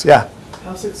progress. Yeah.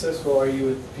 How successful are you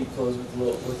with peak flows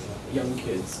with young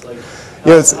kids? Like,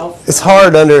 it's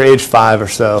hard under age 5 or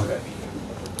so.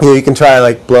 Okay. You can try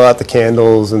like blow out the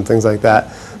candles and things like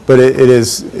that, but it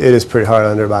is pretty hard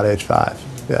under about age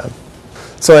 5. Yeah.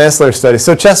 So ancillary studies.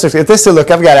 So chest X-ray. If they say,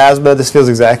 look, I've got asthma. This feels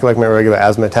exactly like my regular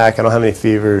asthma attack. I don't have any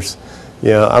fevers.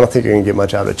 I don't think you're going to get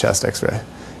much out of a chest X-ray.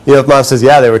 If mom says,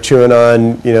 yeah, they were chewing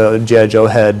on, a G.I. Joe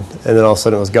head, and then all of a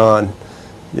sudden it was gone,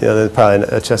 then probably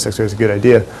a chest X-ray is a good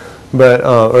idea. But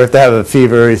or if they have a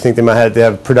fever, you think they have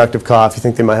a productive cough, you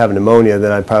think they might have pneumonia,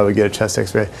 then I'd probably get a chest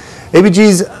X-ray.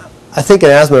 ABGs, I think in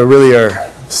asthma really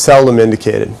are seldom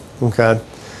indicated. Okay.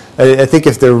 I think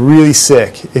if they're really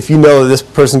sick, if you know this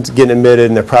person's getting admitted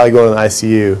and they're probably going to the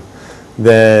ICU,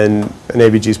 then an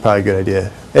ABG is probably a good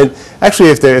idea. And actually,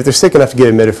 if they're sick enough to get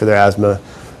admitted for their asthma,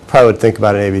 probably would think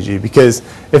about an ABG, because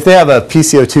if they have a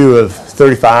PCO2 of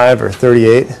 35 or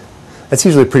 38, that's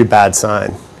usually a pretty bad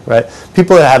sign, right?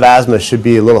 People that have asthma should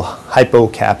be a little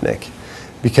hypocapnic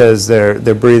because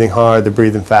they're breathing hard, they're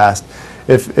breathing fast.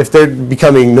 If they're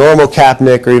becoming normal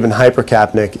capnic or even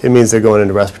hypercapnic, it means they're going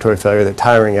into respiratory failure. They're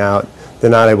tiring out. They're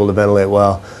not able to ventilate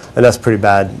well, and that's pretty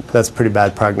bad. That's a pretty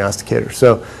bad prognosticator.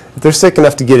 So if they're sick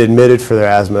enough to get admitted for their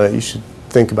asthma, you should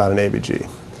think about an ABG.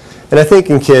 And I think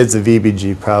in kids, a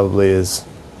VBG probably is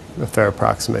a fair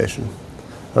approximation.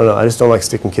 I don't know. I just don't like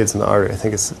sticking kids in the artery. I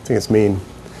think it's mean.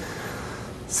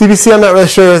 CBC, I'm not really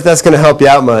sure if that's going to help you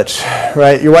out much,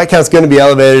 right? Your white count's going to be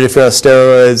elevated if you're on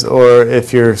steroids or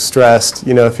if you're stressed,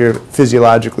 if you're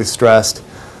physiologically stressed.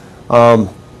 I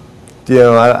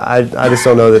just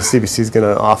don't know that CBC is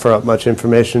going to offer up much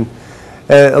information.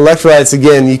 And electrolytes,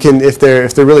 again, you can, if they're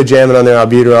really jamming on their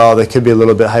albuterol, they could be a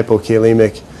little bit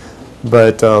hypokalemic.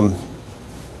 But I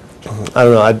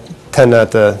don't know. I tend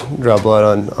not to draw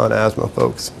blood on asthma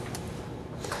folks.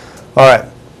 All right.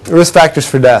 Risk factors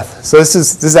for death. So this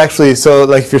is actually, so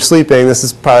like if you're sleeping, this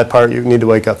is probably the part you need to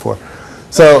wake up for.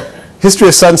 So history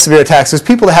of sudden severe attacks. There's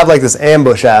people that have like this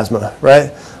ambush asthma,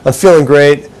 right? I'm feeling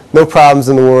great, no problems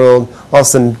in the world. All of a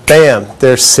sudden, bam,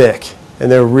 they're sick,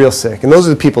 and they're real sick. And those are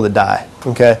the people that die,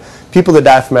 okay? People that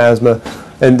die from asthma,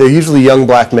 and they're usually young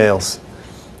black males.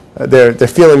 They're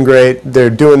feeling great,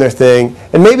 they're doing their thing,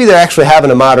 and maybe they're actually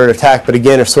having a moderate attack, but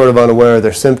again, are sort of unaware of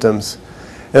their symptoms.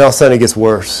 And all of a sudden it gets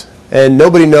worse. And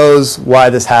nobody knows why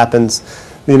this happens.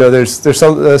 There's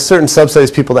some certain subsets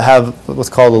of people that have what's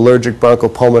called allergic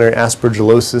bronchopulmonary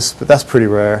aspergillosis, but that's pretty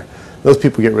rare. Those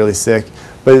people get really sick.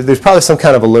 But there's probably some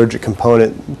kind of allergic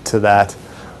component to that.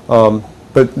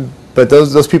 But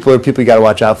those people are people you got to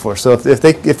watch out for. So if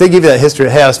they give you that history,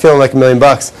 hey, I was feeling like $1 million,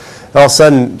 and all of a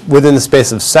sudden, within the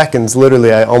space of seconds,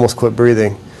 literally, I almost quit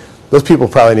breathing, those people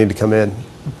probably need to come in.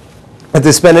 If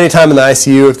they spend any time in the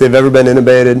ICU, if they've ever been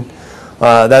intubated,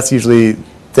 that's usually,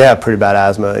 they have pretty bad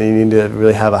asthma, and you need to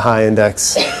really have a high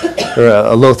index, or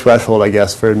a low threshold, I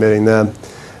guess, for admitting them.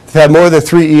 If they have more than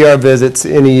 3 ER visits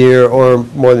in a year, or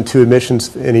more than 2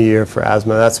 admissions in a year for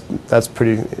asthma, that's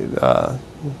pretty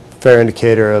fair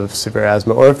indicator of severe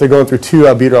asthma. Or if they're going through 2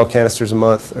 albuterol canisters a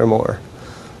month or more.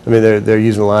 I mean, they're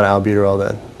using a lot of albuterol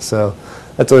then. So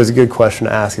that's always a good question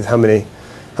to ask, is how many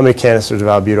canisters of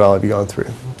albuterol have you gone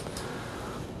through?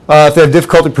 If they have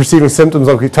difficulty perceiving symptoms,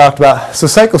 like we talked about. So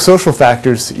psychosocial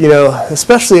factors,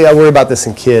 especially I worry about this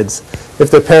in kids.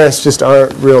 If their parents just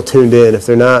aren't real tuned in, if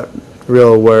they're not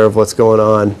real aware of what's going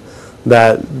on,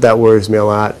 that worries me a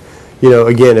lot.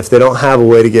 Again, if they don't have a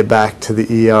way to get back to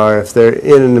the ER, if they're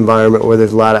in an environment where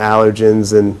there's a lot of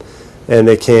allergens and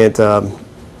they can't,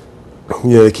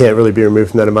 they can't really be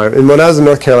removed from that environment. And when I was in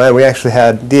North Carolina, we actually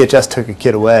had, DHS took a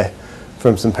kid away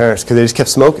from some parents because they just kept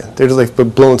smoking. They're just like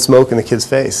blowing smoke in the kid's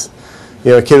face.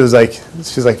 You know, a kid was like,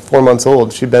 she was like 4 months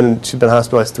old. She'd been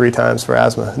hospitalized 3 times for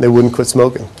asthma, and they wouldn't quit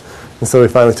smoking. And so we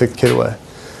finally took the kid away.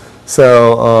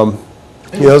 So,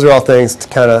 you know, those are all things to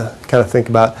kind of think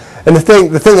about. And the thing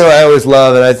that I always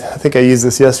love, and I think I used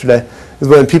this yesterday, is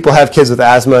when people have kids with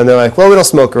asthma and they're like, well, we don't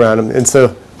smoke around them. And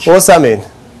so, well, what's that mean?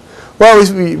 Well,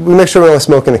 we make sure we only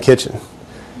smoke in the kitchen.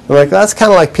 I'm like, that's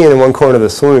kind of like peeing in one corner of the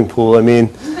swimming pool. I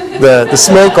mean, the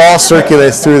smoke all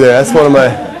circulates through there. That's one of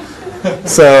my...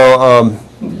 So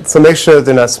make sure that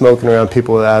they're not smoking around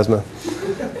people with asthma.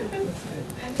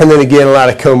 And then again, a lot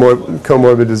of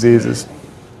comorbid diseases.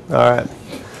 All right.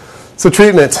 So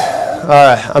treatment. All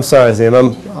right. I'm sorry, Zim.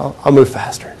 I'll move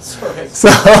faster. So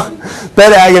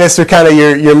beta agonists are kind of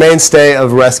your mainstay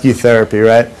of rescue therapy,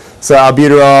 right? So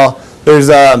albuterol. There's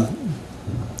a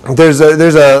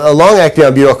long-acting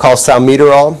albuterol called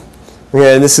salmeterol.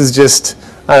 Okay, and this is just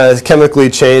chemically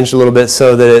changed a little bit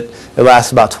so that it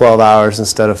lasts about 12 hours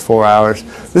instead of 4 hours.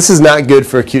 This is not good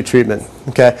for acute treatment.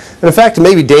 Okay, and in fact, it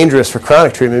may be dangerous for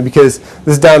chronic treatment because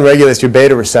this downregulates your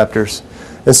beta receptors.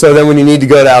 And so then when you need to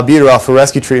go to albuterol for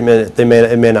rescue treatment, it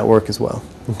may not work as well.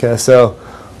 Okay, so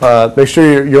make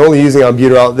sure you're only using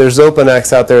albuterol. There's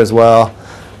Zopanex out there as well.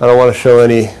 I don't want to show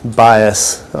any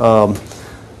bias,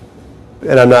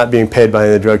 and I'm not being paid by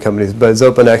any of the drug companies, but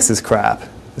Zopanex is crap,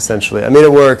 essentially. I mean,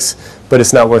 it works, but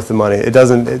it's not worth the money. It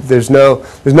doesn't. There's no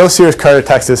serious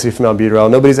cardiotoxicity from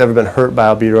albuterol. Nobody's ever been hurt by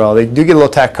albuterol. They do get a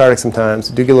little tachycardic sometimes.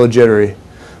 They do get a little jittery,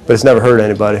 but it's never hurt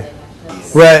anybody.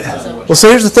 Right. Well, so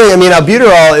here's the thing. I mean,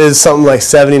 albuterol is something like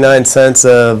 79 cents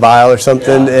a vial or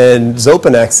something, and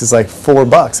Zopanex is like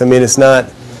 $4. I mean, it's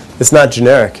not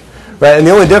generic, right? And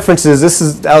the only difference is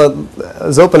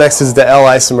Zopanex is the L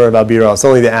isomer of albuterol. It's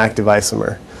only the active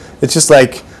isomer. It's just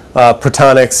like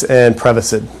Protonix and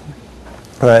Prevacid,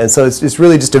 right? And so it's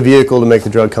really just a vehicle to make the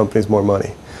drug companies more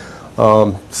money.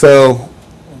 So,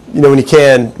 you know, when you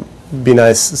can, be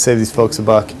nice, save these folks a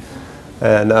buck,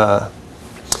 and.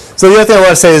 So the other thing I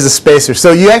want to say is the spacer.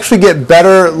 So you actually get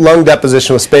better lung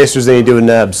deposition with spacers than you do with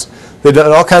nebs. They've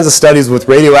done all kinds of studies with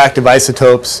radioactive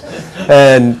isotopes,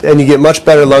 and you get much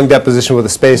better lung deposition with a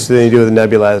spacer than you do with a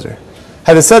nebulizer.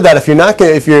 Having said that, if they're not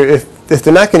going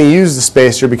to use the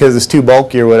spacer because it's too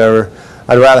bulky or whatever,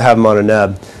 I'd rather have them on a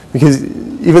neb. Because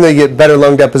even though you get better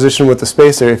lung deposition with the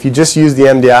spacer, if you just use the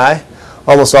MDI,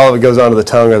 almost all of it goes onto the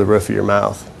tongue or the roof of your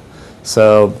mouth.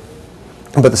 So.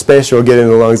 But the spacer will get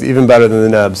into the lungs even better than the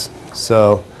nebs.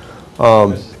 So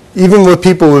even with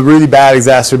people with really bad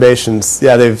exacerbations,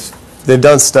 yeah, they've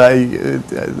done study.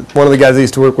 One of the guys I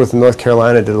used to work with in North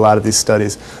Carolina did a lot of these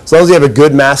studies. As long as you have a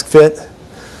good mask fit,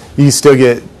 you still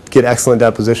get excellent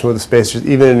deposition with the spacers,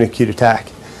 even in an acute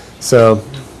attack. So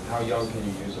How young can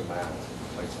you use a mask?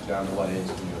 Like down to what age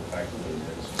can you effectively use?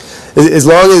 as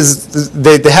long as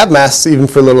they have masks even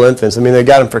for little infants. I mean, they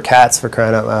got them for cats, for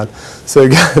crying out loud. So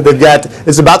they've got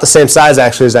it's about the same size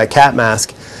actually as that cat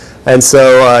mask, and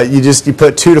so you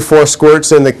put 2 to 4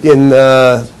 squirts in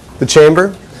the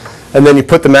chamber, and then you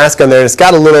put the mask on there. And it's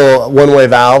got a little one-way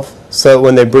valve, so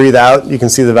when they breathe out, you can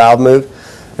see the valve move.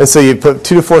 And so you put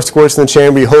 2 to 4 squirts in the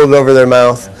chamber, you hold it over their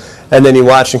mouth, and then you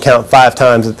watch and count 5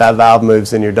 times that valve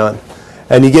moves, and you're done.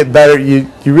 And you get better. You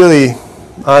really.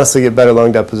 Honestly, get better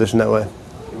lung deposition that way.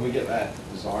 Can we get that?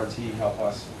 Does RT help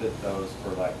us fit those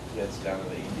for like kids down in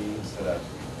the ED instead of?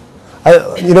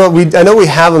 I know we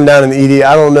have them down in the ED.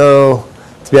 I don't know,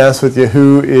 to be honest with you,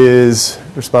 who is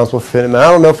responsible for fitting them.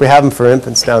 I don't know if we have them for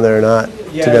infants down there or not.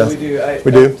 Yeah, we do.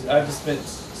 We do? I've spent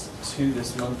 2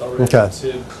 this month already. Okay.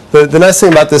 The nice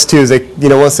thing about this too is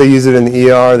once they use it in the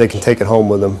ER, they can take it home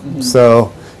with them. Mm-hmm.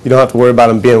 So you don't have to worry about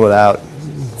them being without.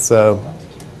 So.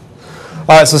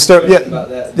 All right, so start. Yeah. About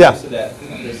that. Yeah.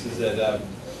 This is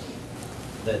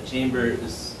that chamber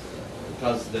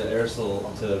causes the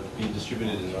aerosol to be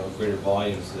distributed in a greater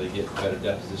volume, so they get better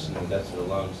deposition and depth of the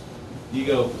lungs. You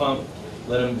go pump,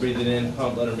 let them breathe it in,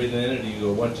 pump, let them breathe it in, or do you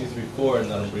go 1, 2, 3, 4 and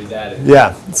let them breathe that in?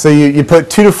 Yeah. So you put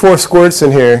 2 to 4 squirts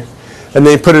in here, and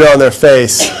then you put it on their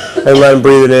face and let them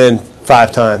breathe it in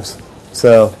 5 times.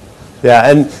 So, yeah.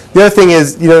 And the other thing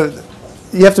is, you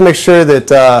have to make sure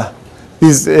that.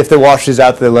 If they wash these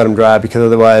out, they let them dry, because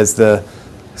otherwise the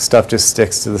stuff just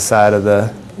sticks to the side of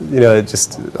it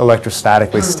just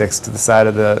electrostatically sticks to the side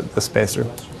of the spacer.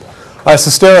 All right, so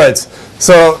steroids.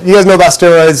 So you guys know about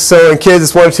steroids. So in kids,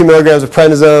 it's 1 or 2 milligrams of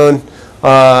prednisone,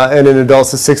 and in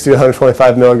adults, it's 60 to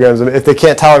 125 milligrams. If they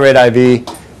can't tolerate IV,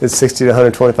 it's 60 to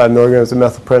 125 milligrams of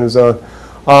methylprednisone.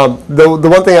 The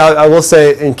one thing I will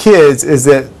say in kids is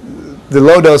that the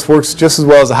low dose works just as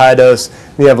well as the high dose.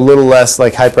 You have a little less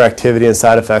like hyperactivity and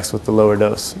side effects with the lower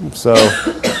dose. So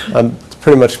it's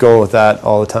pretty much going with that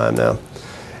all the time now.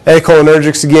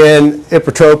 Anticholinergics, again,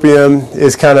 ipratropium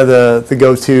is kind of the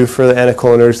go-to for the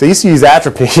anticholinergics. They used to use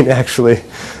atropine, actually,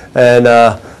 and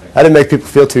that didn't make people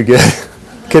feel too good.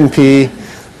 Couldn't pee,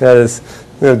 that is,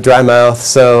 dry mouth.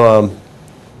 So,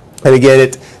 and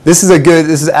again, this is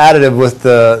additive with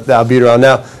the albuterol.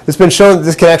 Now, it's been shown that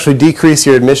this can actually decrease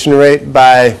your admission rate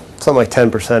by something like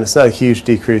 10%. It's not a huge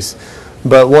decrease,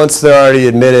 but once they're already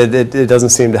admitted, it doesn't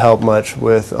seem to help much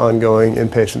with ongoing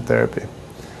inpatient therapy.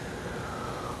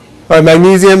 All right,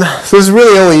 magnesium. So this is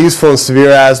really only useful in severe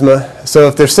asthma. So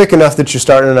if they're sick enough that you're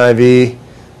starting an IV,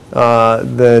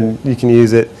 then you can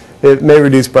use it. It may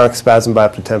reduce bronchospasm by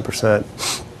up to 10%.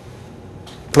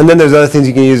 And then there's other things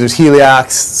you can use. There's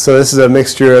Heliox. So this is a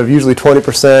mixture of usually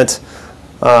 20%,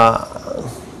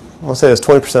 I'll say it's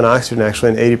 20% oxygen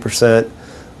actually, and 80%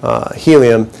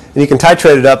 helium. And you can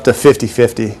titrate it up to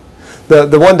 50-50.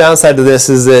 The one downside to this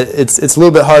is that it's a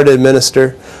little bit hard to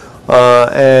administer.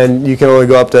 And you can only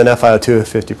go up to an FiO2 of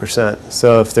 50%.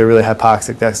 So if they're really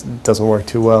hypoxic, that doesn't work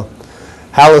too well.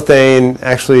 Halothane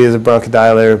actually is a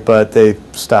bronchodilator, but they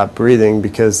stop breathing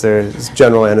because there's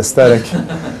general anesthetic.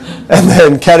 And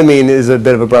then ketamine is a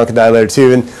bit of a bronchodilator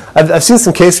too. And I've seen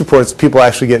some case reports of people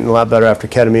actually getting a lot better after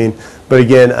ketamine. But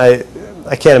again, I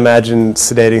can't imagine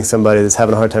sedating somebody that's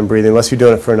having a hard time breathing unless you're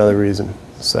doing it for another reason.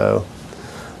 So.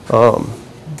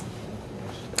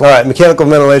 All right, mechanical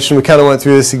ventilation. We kind of went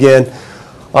through this again.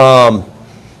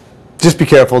 Just be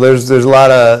careful. There's a lot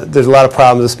of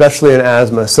problems, especially in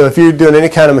asthma. So if you're doing any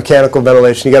kind of mechanical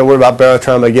ventilation, you got to worry about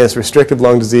barotrauma. Again, it's restrictive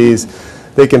lung disease.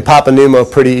 They can pop a pneumo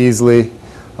pretty easily,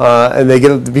 and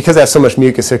because they have so much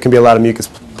mucus, there can be a lot of mucus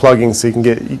plugging. So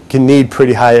you can need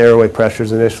pretty high airway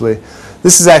pressures initially.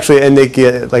 This is actually, and they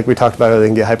get, like we talked about earlier, they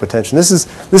can get hypotension. This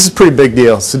is a pretty big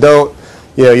deal. So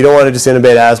you don't want to just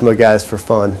intubate asthma guys for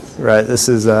fun, right? This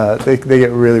is they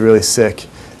get really, really sick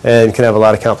and can have a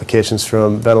lot of complications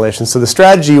from ventilation. So the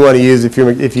strategy you want to use if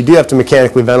you do have to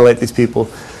mechanically ventilate these people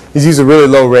is use a really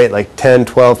low rate, like 10,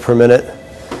 12 per minute.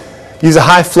 Use a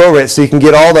high flow rate so you can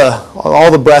get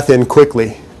all the breath in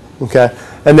quickly, okay?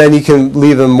 And then you can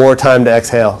leave them more time to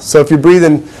exhale. So if you're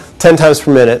breathing 10 times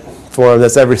per minute for them,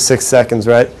 that's every 6 seconds,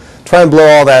 right? Try and blow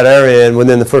all that air in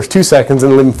within the first 2 seconds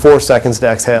and leave them 4 seconds to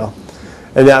exhale.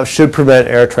 And that should prevent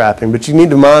air trapping. But you need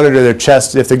to monitor their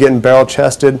chest. If they're getting barrel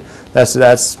chested, that's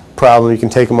a problem. You can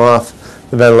take them off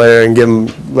the ventilator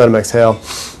and let them exhale.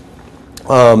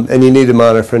 And you need to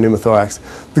monitor for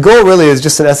pneumothorax. The goal really is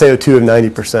just an SaO2 of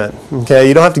 90%. Okay,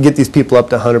 you don't have to get these people up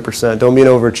to 100%. Don't be an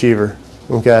overachiever.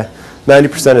 Okay,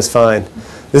 90% is fine.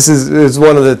 This is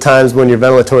one of the times when your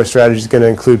ventilatory strategy is going to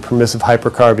include permissive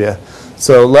hypercarbia.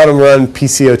 So let them run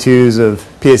PaCO2s of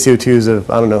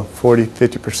I don't know 40,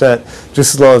 50%,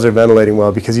 just as long as they're ventilating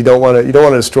well, because you don't want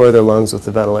to destroy their lungs with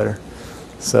the ventilator.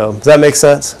 So does that make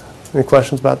sense? Any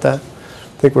questions about that?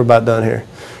 I think we're about done here.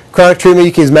 Chronic treatment,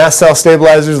 you can use mast cell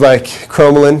stabilizers like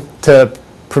cromolyn to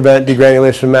prevent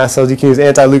degranulation of mast cells. You can use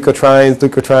anti-leukotrienes.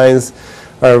 Leukotrienes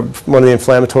are one of the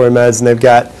inflammatory meds, and they've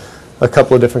got a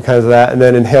couple of different kinds of that. And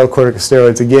then inhaled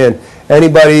corticosteroids. Again,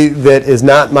 anybody that is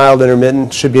not mild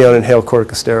intermittent should be on inhaled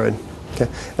corticosteroid. Okay.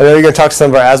 And then you're going to talk to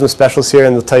some of our asthma specialists here,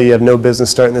 and they'll tell you have no business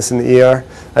starting this in the ER.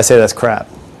 I say that's crap.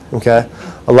 Okay.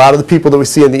 A lot of the people that we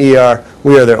see in the ER,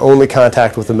 we are their only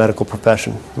contact with the medical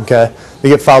profession. Okay. They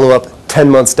get follow-up 10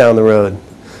 months down the road.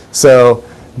 So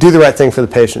do the right thing for the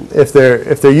patient. If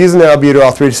they're using their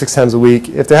albuterol 3 to 6 times a week,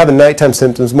 if they're having nighttime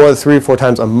symptoms more than 3 or 4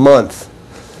 times a month,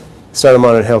 start them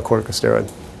on inhaled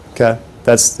corticosteroid. Okay.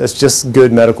 That's just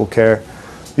good medical care.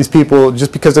 These people,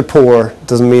 just because they're poor,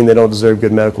 doesn't mean they don't deserve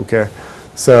good medical care.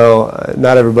 So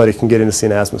not everybody can get in to see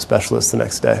an asthma specialist the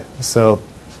next day. So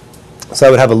I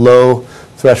would have a low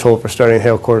threshold for starting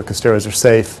inhaled corticosteroids. They're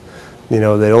safe. They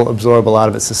don't absorb a lot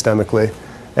of it systemically,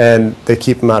 and they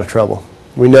keep them out of trouble.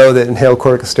 We know that inhaled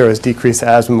corticosteroids decrease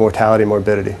asthma mortality and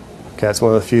morbidity. Okay, that's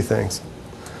one of the few things.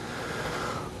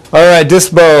 All right,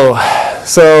 DISBO.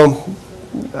 So,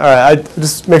 all right, I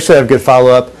just make sure they have good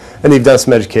follow-up, and they've done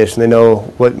some education. They know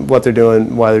what they're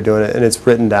doing, why they're doing it, and it's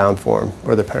written down for them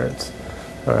or their parents.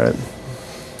 All right.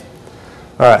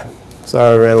 All right.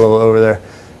 Sorry, I ran a little over there.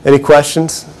 Any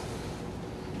questions?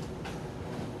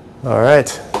 All right.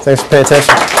 Thanks for paying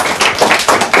attention.